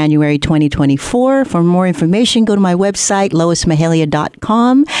in January 2024. For more information, go to my website,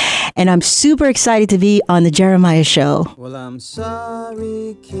 loismahalia.com. And I'm super excited to be on the Jeremiah Show. Well, I'm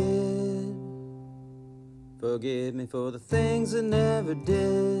sorry, kid. Forgive me for the things I never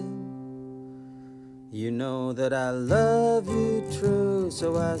did. You know that I love you true,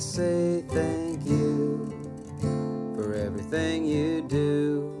 so I say thank you for everything you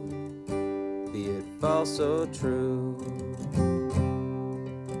do, be it false or true.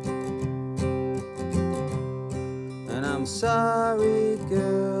 And I'm sorry,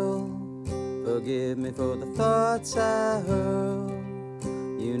 girl, forgive me for the thoughts I hurl.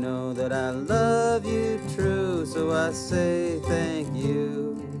 You know that I love you true, so I say thank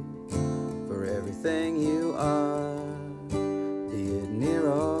you for everything you are, be it near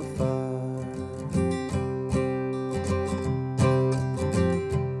or far.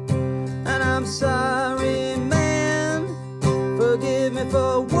 And I'm sorry, man, forgive me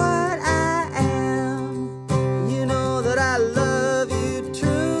for what I am. You know that I love you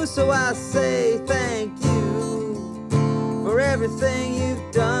true, so I say thank you for everything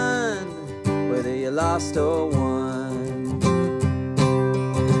you've done, whether you lost or won.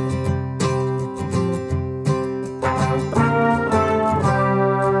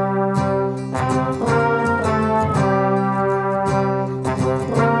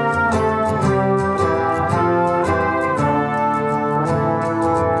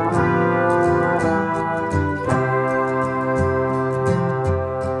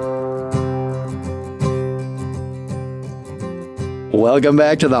 Welcome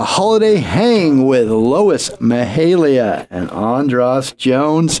back to the Holiday Hang with Lois Mahalia and Andras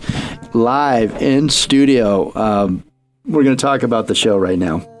Jones, live in studio. We're going to talk about the show right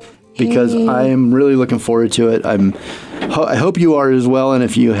now because I am really looking forward to it. I hope you are as well. And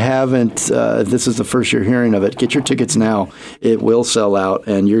if you haven't, if this is the first you're hearing of it, get your tickets now. It will sell out,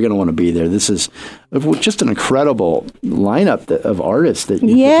 and you're going to want to be there. This is just an incredible lineup of artists that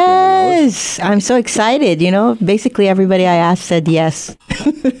you Yes, I'm so excited. You know, basically everybody I asked said yes.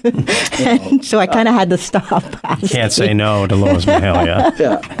 And so I kind of had to stop asking. Can't say no to Lois Mahalia.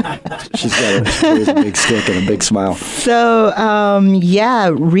 Yeah. She's got a big stick and a big smile. So,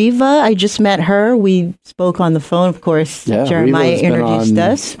 Riva, I just met her. We spoke on the phone, of course. Yeah, Jeremiah introduced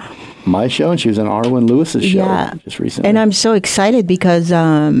us. My show, and she was on Arwen Lewis's show just recently. And I'm so excited because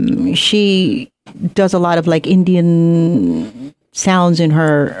she does a lot of like Indian sounds in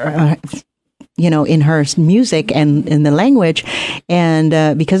her in her music and in the language.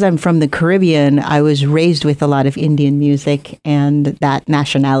 And because I'm from the Caribbean, I was raised with a lot of Indian music and that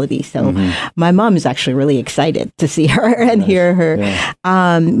nationality. So my mom is actually really excited to see her and hear her.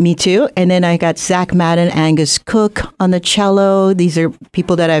 Yeah. Me too. And then I got Zach Madden, Angus Cook on the cello. These are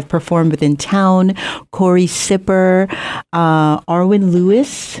people that I've performed with in town. Corey Sipper, Arwen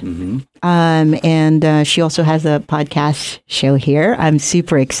Lewis. And she also has a podcast show here. I'm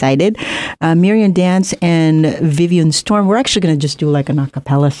super excited. Miriam Dance and Vivian Storm. We're actually going to just do like an a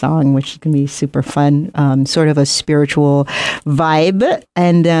cappella song, which is going to be super fun, sort of a spiritual vibe.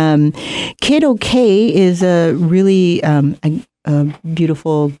 And Kid OK is a really a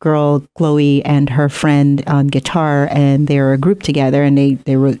beautiful girl, Chloe, and her friend on guitar, and they're a group together, and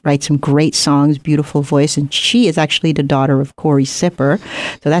they write some great songs, beautiful voice, and she is actually the daughter of Corey Sipper,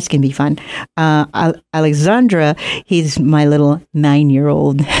 so that's gonna be fun. Alexandra, he's my little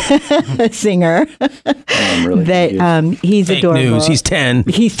 9-year-old singer. I'm really confused. He's Fake adorable. news. He's 10.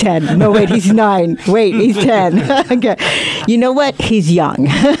 He's 10. No, wait, he's 9. Wait, he's 10. Okay. You know what? He's young.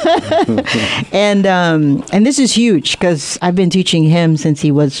 And this is huge because I've been teaching him since he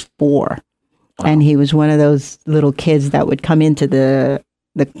was 4. Wow. And he was one of those little kids that would come into the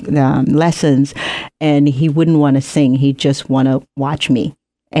lessons and he wouldn't want to sing. He'd just want to watch me.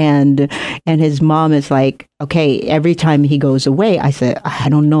 And his mom is like, okay, every time he goes away, I said, I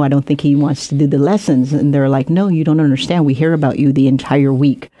don't know. I don't think he wants to do the lessons. And they're like, no, you don't understand. We hear about you the entire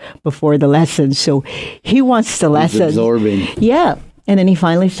week before the lessons. So he wants the lessons. Absorbing. Yeah. And then he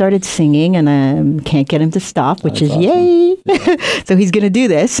finally started singing and I can't get him to stop, which is awesome. Yay. Yeah. So he's going to do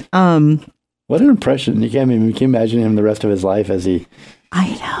this. What an impression. Can you imagine him the rest of his life as he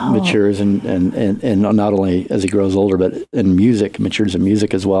matures and not only as he grows older, but in music, matures in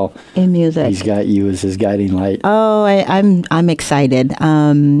music as well. In music. He's got you as his guiding light. Oh, I'm excited.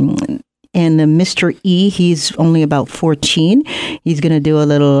 And Mr. E, he's only about 14. He's going to do a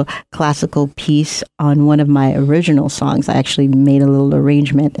little classical piece on one of my original songs. I actually made a little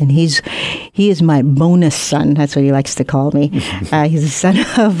arrangement, and he is my bonus son. That's what he likes to call me. He's the son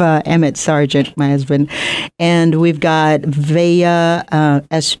of Emmett Sargent, my husband. And we've got Vea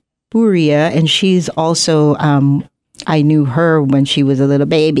Espuria, and she's also, I knew her when she was a little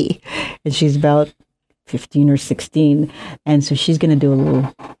baby, and she's about 15 or 16. And so she's going to do a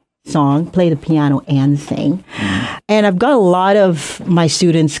little song, play the piano and sing. And I've got a lot of my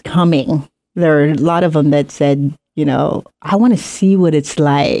students coming. There are a lot of them that said, I want to see what it's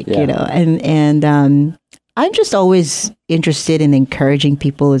like, and I'm just always interested in encouraging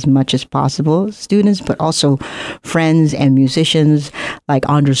people as much as possible, students, but also friends and musicians like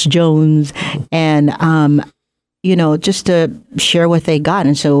Andras Jones, and just to share what they got.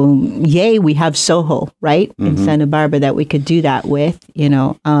 And so, yay, we have Soho, right, in Santa Barbara that we could do that with,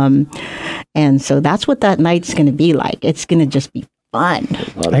 and so that's what that night's going to be like. It's going to just be fun.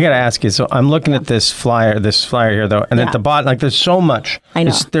 I got to ask you, so I'm looking at this flyer here, though, and at the bottom, like, there's so much. I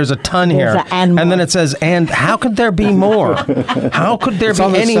know. There's a ton here. And then it says, and how could there be more? How could there be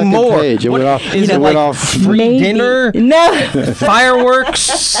any more? Page. It went off. Is it like free dinner? No.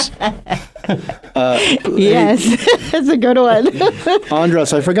 Fireworks? Yes, that's a good one.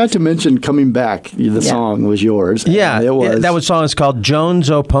 Andras, I forgot to mention Coming Back. The song was yours. Yeah, it was. That song is called Jones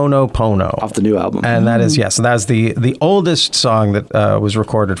Oponopono. Off the new album. And that is, so that's the oldest song that was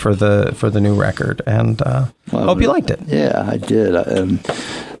recorded for the new record. And hope you liked it. Yeah, I did.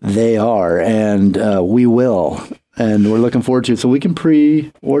 They are, and we will. And we're looking forward to it. So we can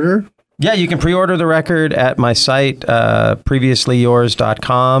pre-order? Yeah, you can pre-order the record at my site,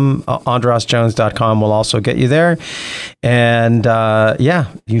 previouslyyours.com. AndrasJones.com will also get you there. And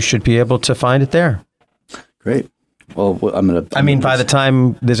you should be able to find it there. Great. Well, by the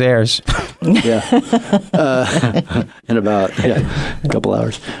time this airs. Yeah. In about a couple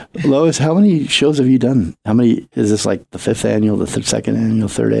hours. Lois, how many shows have you done? How many, is this like the 5th annual, the second annual,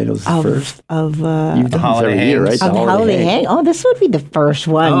 third annual, the first? You've done this every year, right? The Holiday Hang. Oh, this would be the first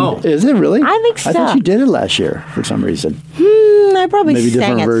one. Oh, is it really? I think so. I thought you did it last year for some reason. I probably Maybe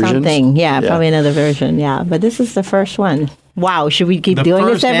sang at versions? Something. Yeah, probably another version. Yeah, but this is the first one. Wow, should we keep doing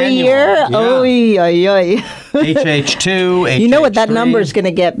this every annual. year? Yeah. Oh, HH2, You know what? That number is going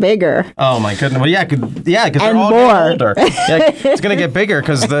to get bigger. Oh my goodness! Well, because they're all more. getting older. It's going to get bigger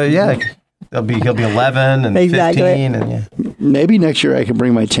because he'll be 11 and 15 and Maybe next year I can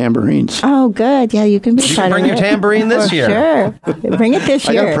bring my tambourines. Oh, good. Yeah, you can be. You can bring your tambourine this year. Sure, bring it this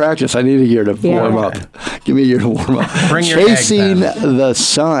year. I got to practice. I need a year to warm up. Give me a year to warm up. Bring your Chasing the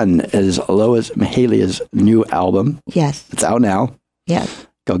Sun is Lois Mahalia's new album. Yes, it's out now. Yes,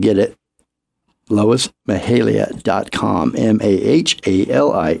 go get it. LoisMahalia.com.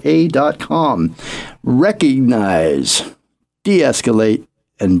 MAHALIA.com. Recognize, de-escalate,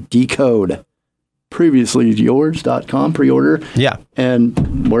 and decode. Previouslyyours.com. Pre-order. Yeah.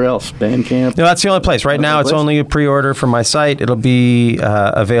 And where else? Bandcamp? No, that's the only place. Right now, it's only a pre-order from my site. It'll be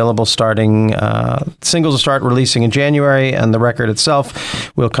available starting, singles will start releasing in January, and the record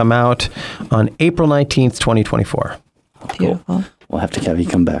itself will come out on April 19th, 2024. Beautiful. We'll have to have you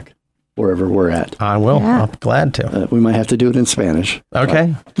come back. wherever we're at. I will. Yeah. I'm glad to. We might have to do it in Spanish.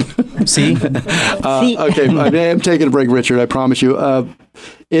 Okay. See? Okay. I am taking a break, Richard. I promise you.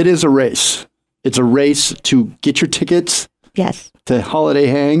 It is a race. It's a race to get your tickets. Yes. To Holiday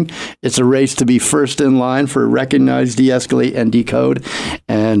Hang. It's a race to be first in line for Recognize, De-Escalate, and Decode,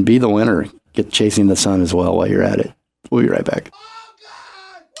 and be the winner. Get Chasing the Sun as well while you're at it. We'll be right back.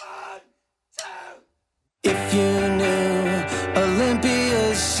 If you knew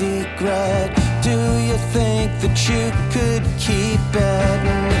Olympia's secret, do you think that you could keep it?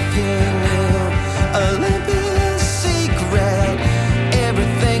 And if you knew Olympia's secret,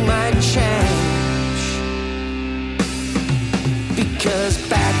 everything might change. Because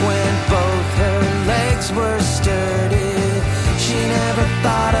back when both her legs were sturdy, she never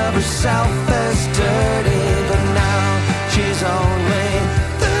thought of herself as dirty. But now she's only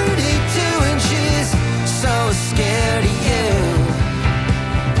 32 and she's so scared of you.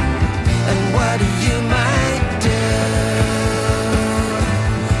 And what you might do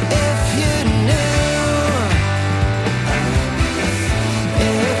if you knew,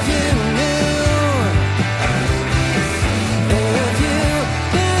 if you knew, if you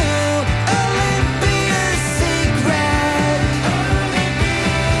knew Olympia's secret.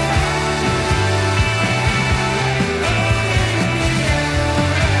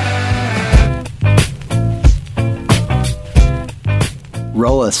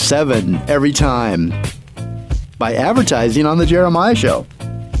 Roll a 7 every time by advertising on The Jeremiah Show.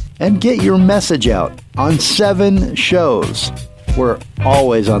 And get your message out on 7 shows. We're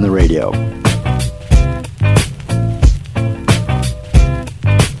always on the radio.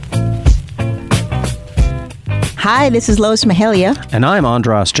 Hi, this is Lois Mahalia. And I'm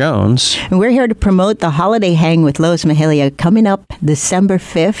Andras Jones. And we're here to promote the Holiday Hang with Lois Mahalia coming up December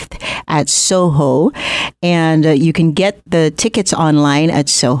 5th at Soho. And you can get the tickets online at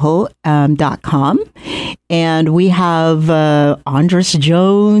soho.com. And we have Andras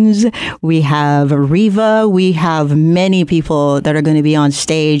Jones, we have Riva, we have many people that are going to be on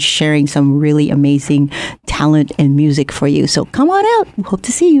stage sharing some really amazing talent and music for you. So come on out. We hope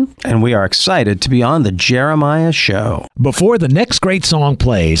to see you. And we are excited to be on the Jeremiah Show. Before the next great song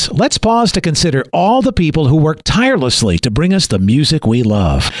plays, let's pause to consider all the people who work tirelessly to bring us the music we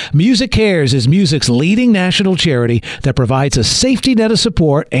love. Music Cares is music's leading national charity that provides a safety net of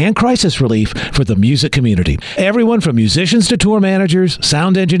support and crisis relief for the music community. Everyone from musicians to tour managers,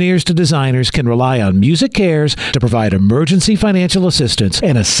 sound engineers to designers can rely on Music Cares to provide emergency financial assistance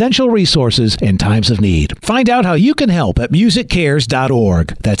and essential resources in times of need. Find out how you can help at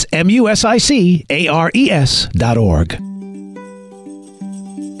musiccares.org. That's MUSICARES.org.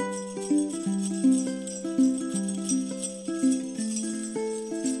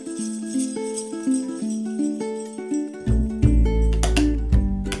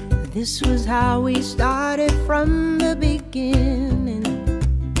 This was how we started from the beginning,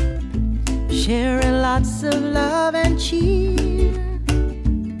 sharing lots of love and cheer,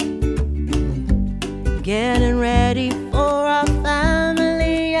 getting ready for our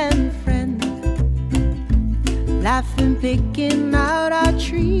family and friends, laughing, picking out our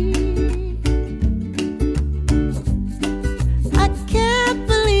tree. I can't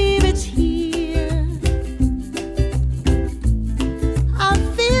believe it's here. I'm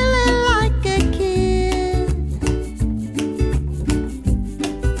feeling like a kid.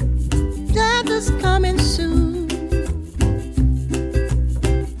 Santa's coming soon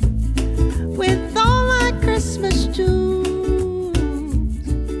with all my Christmas tunes.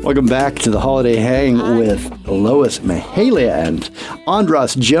 Welcome back to the Holiday Hang with Lois Mahalia and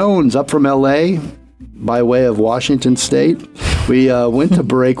Andras Jones up from LA by way of Washington State. We went to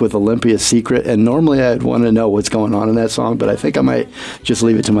break with Olympia's Secret, and normally I'd want to know what's going on in that song, but I think I might just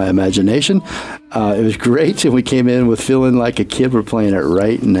leave it to my imagination. It was great, and we came in with Feeling Like a Kid. We're playing it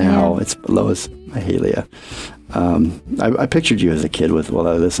right now. Yeah. It's Lois Mahalia. I pictured you as a kid while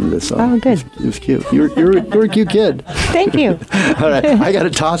I listened to this song. Oh, good. It was cute. You're a cute kid. Thank you. All right, I got to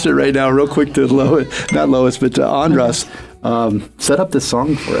toss it right now real quick to Lois, not Lois, but to Andras. Set up this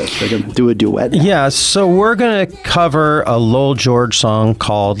song for us. They're going to do a duet now. Yeah, so we're going to cover a Lowell George song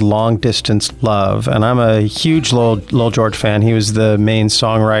called Long Distance Love. And I'm a huge Lowell George fan. He was the main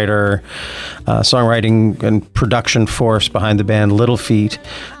songwriting and production force behind the band Little Feat.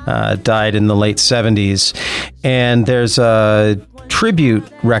 Died in the late 70s. And there's a tribute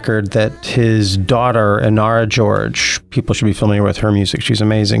record that his daughter, Inara George, people should be familiar with her music. She's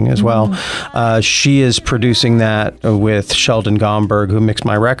amazing as well. She is producing that with Sheldon Gomberg, who mixed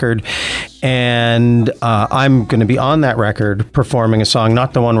my record. And I'm going to be on that record performing a song,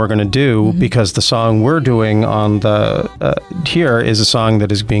 not the one we're going to do, because the song we're doing on the here is a song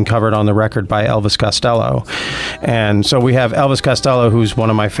that is being covered on the record by Elvis Costello. And so we have Elvis Costello, who's one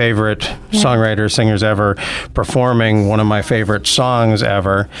of my favorite songwriters, singers ever, performing one of my favorite songs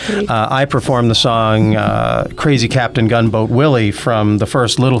ever. I performed the song Crazy Captain Gunboat Willie from the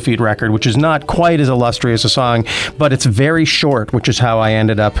first Little Feat record, which is not quite as illustrious a song, but it's very short, which is how I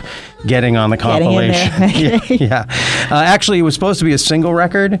ended up getting on the compilation. Actually, it was supposed to be a single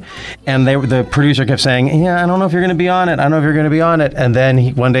record, and the producer kept saying, I don't know if you're going to be on it. I don't know if you're going to be on it. And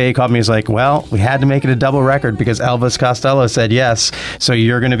then one day he called me. He's like, well, we had to make it a double record because Elvis Costello said yes, so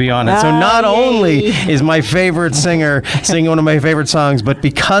you're going to be on it. So not only is my favorite singer singing one of my favorite songs, but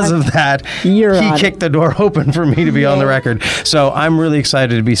because of that, he kicked the door open for me to be on the record. So I'm really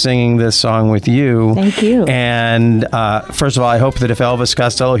excited to be singing this song with you. Thank you. And first of all, I hope that if Elvis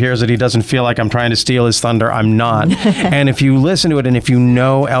Costello hears it, he doesn't feel like I'm trying to steal his thunder. I'm not. And if you listen to it and if you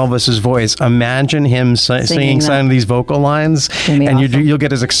know Elvis's voice, imagine him singing some of these vocal lines, and awesome. You'll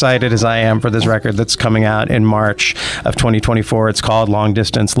get as excited as I am for this record that's coming out in March of 2024. It's called Long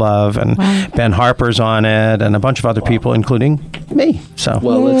Distance Love, and Ben Harper's on it, and a bunch of other people, including me. So,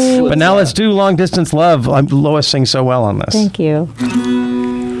 let's do Long Distance Love. Lois sings so well on this. Thank you.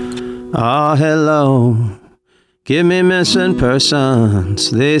 Oh, hello. Give me missing persons.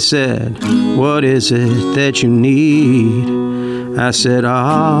 They said, what is it that you need? I said,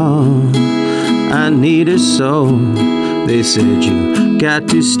 I need it so. They said, you got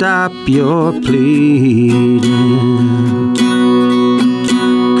to stop your pleading.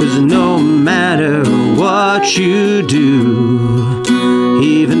 'Cause no matter what you do,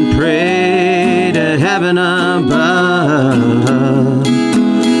 even pray to heaven above,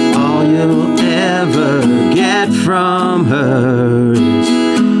 all you'll ever get from her is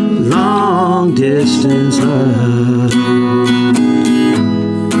long distance love.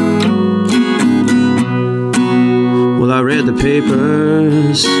 Well, I read the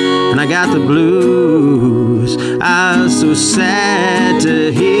papers and I got the blues. I was so sad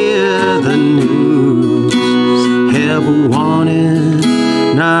to hear the news. Help wanted,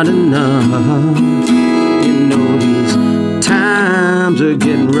 not enough. You know these times are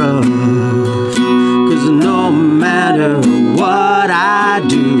getting rough. 'Cause no matter what I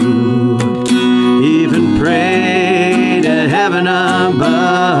do, even pray to heaven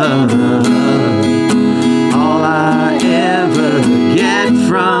above, all I ever get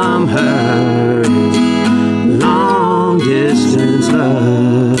from her is long distance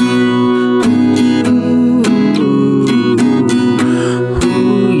love. Ooh,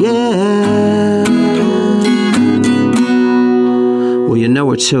 yeah. Well, you know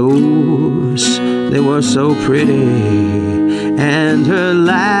her toes, they were so pretty, and her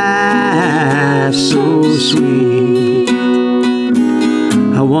laugh so sweet.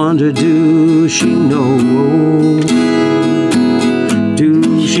 I wonder, do she know?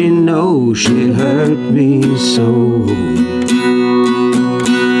 Do she know she hurt me so?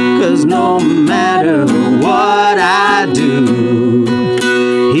 'Cause no matter what I do,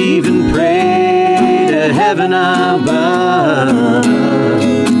 even pray to heaven above,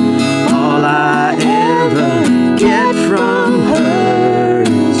 all I ever get from her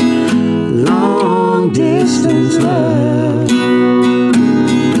is long distance love.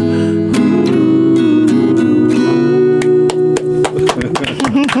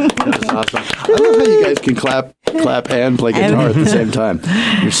 That's awesome. I love how you guys can clap and play guitar at the same time.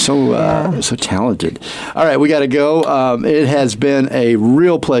 You're so talented. All right, we got to go. It has been a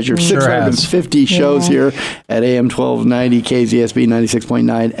real pleasure. Sure 650 shows here at AM 1290 KZSB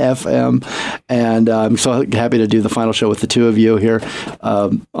 96.9 FM, and I'm so happy to do the final show with the two of you here.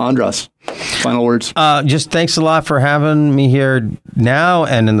 Andras, final words. Just thanks a lot for having me here now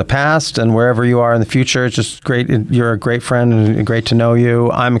and in the past and wherever you are in the future. It's just great. You're a great friend and great to know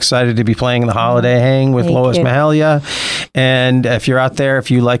you. I'm excited to be playing the Holiday Hang with Lois Mahalia. And if you're out there, if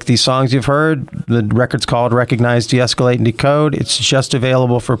you like these songs you've heard, the record's called Recognize, De-Escalate, and Decode. It's just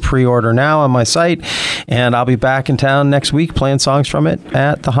available for pre-order now on my site. And I'll be back in town next week playing songs from it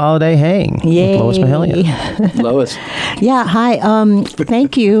at the Holiday Hang with Lois Mahalia. Lois. Yeah, hi.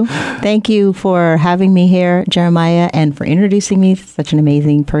 Thank you. Thank you for having me here, Jeremiah, and for introducing me to such an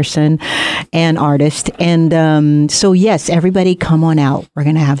amazing person and artist. And so, yes, everybody come on out. We're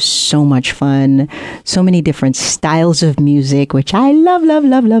going to have so much fun, so many different styles of music, which I love, love,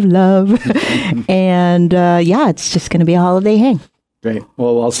 love, love, love. And yeah, it's just going to be a holiday hang. Great.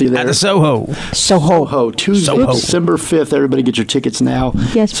 Well, I'll see you there. At the Soho. Tuesday, December 5th. Everybody get your tickets now.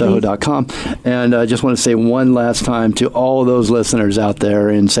 Yes, Soho.com. And I just want to say one last time to all those listeners out there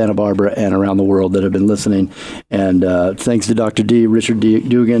in Santa Barbara and around the world that have been listening. And thanks to Dr. D, Richard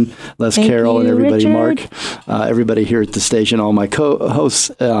Dugan, Les Carroll, and everybody, Richard. Mark, everybody here at the station, all my co-hosts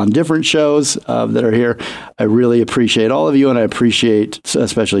on different shows that are here. I really appreciate all of you, and I appreciate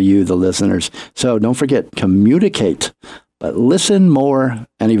especially you, the listeners. So don't forget, communicate. But listen more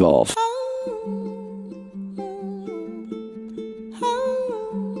and evolve.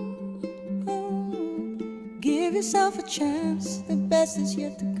 Give yourself a chance, the best is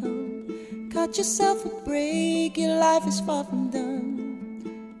yet to come. Cut yourself a break, your life is far from done.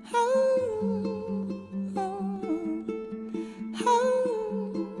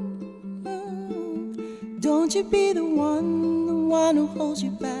 Don't you be the one who holds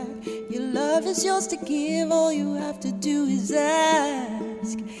you back. Your love is yours to give, all you have to do is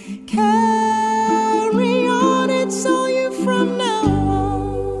ask. Carry on, it's all you from now on.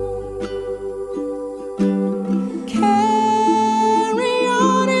 Carry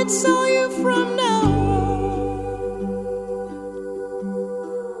on, it's all you from now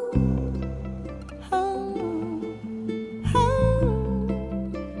on.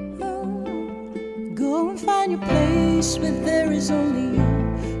 Go and find your place where there is only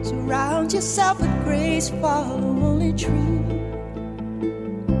you. Surround yourself with grace, follow only true.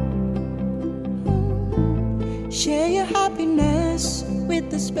 Share your happiness with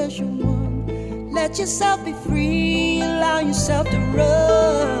the special one. Let yourself be free, allow yourself to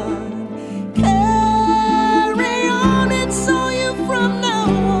run. Carry on, it's all you from now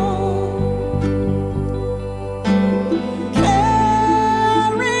on.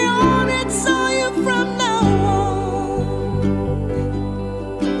 Carry on, it's all you from now on.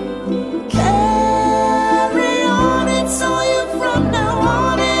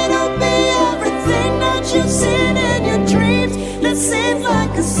 You've seen in your dreams that seems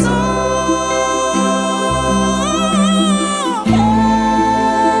like a song.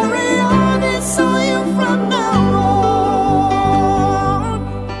 Carry on, it's all you from now on.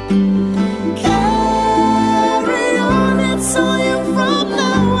 Carry on, it's all you from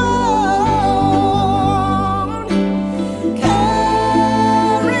now on.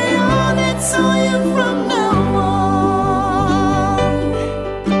 Carry on, it's all you from now on.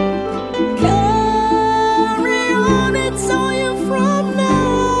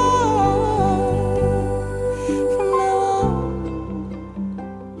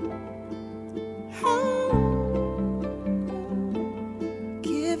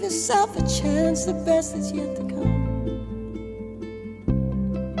 Yourself a chance, the best is yet to come.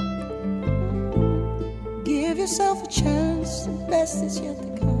 Give yourself a chance, the best is yet to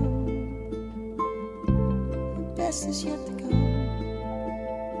come. The best is yet to come.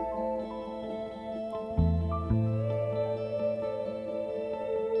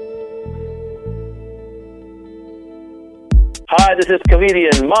 Hi, this is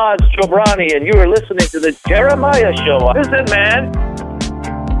comedian Maz Chobrani, and you are listening to The Jeremiah Show. Listen, man.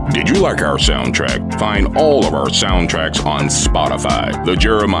 Did you like our soundtrack? Find all of our soundtracks on Spotify. The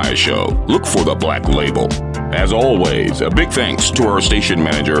Jeremiah Show. Look for the Black Label. As always, a big thanks to our station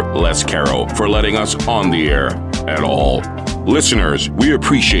manager, Les Carroll, for letting us on the air at all. Listeners, we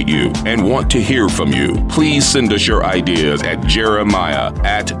appreciate you and want to hear from you. Please send us your ideas at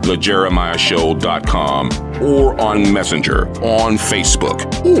jeremiah@thejeremiahshow.com or on Messenger, on Facebook,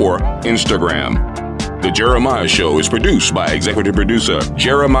 or Instagram. The Jeremiah Show is produced by executive producer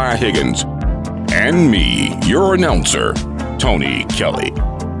Jeremiah Higgins and me, your announcer, Tony Kelly.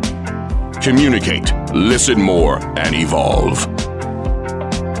 Communicate, listen more, and evolve.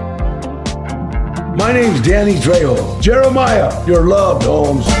 My name's Danny Trejo. Jeremiah, you're loved,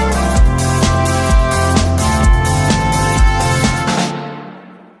 Holmes.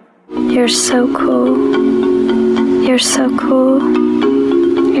 You're so cool. You're so cool.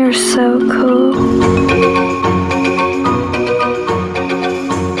 You're so cool.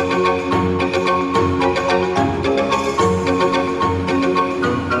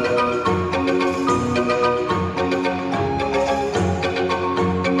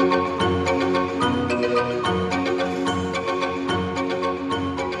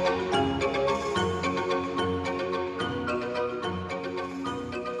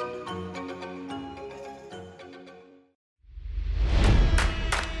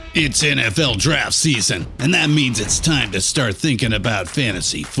 It's NFL draft season, and that means it's time to start thinking about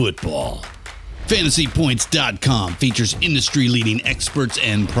fantasy football. FantasyPoints.com features industry-leading experts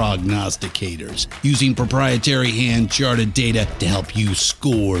and prognosticators using proprietary hand-charted data to help you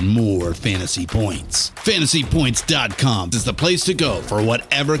score more fantasy points. FantasyPoints.com is the place to go for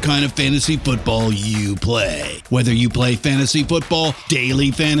whatever kind of fantasy football you play. Whether you play fantasy football,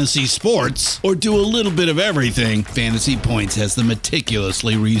 daily fantasy sports, or do a little bit of everything, Fantasy Points has the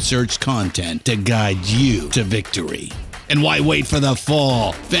meticulously researched content to guide you to victory. And why wait for the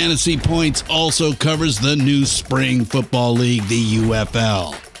fall? Fantasy Points also covers the new spring football league, the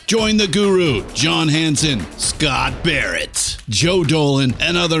UFL. Join the guru, John Hansen, Scott Barrett, Joe Dolan,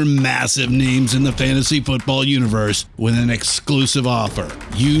 and other massive names in the fantasy football universe with an exclusive offer.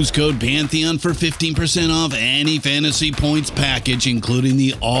 Use code Pantheon for 15% off any Fantasy Points package, including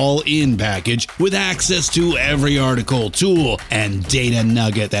the all-in package, with access to every article, tool, and data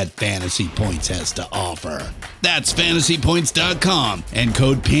nugget that Fantasy Points has to offer. That's FantasyPoints.com and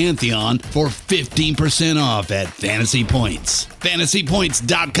code Pantheon for 15% off at Fantasy Points.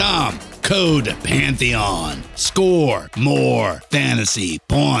 FantasyPoints.com, code Pantheon. Score more fantasy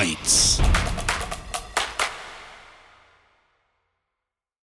points.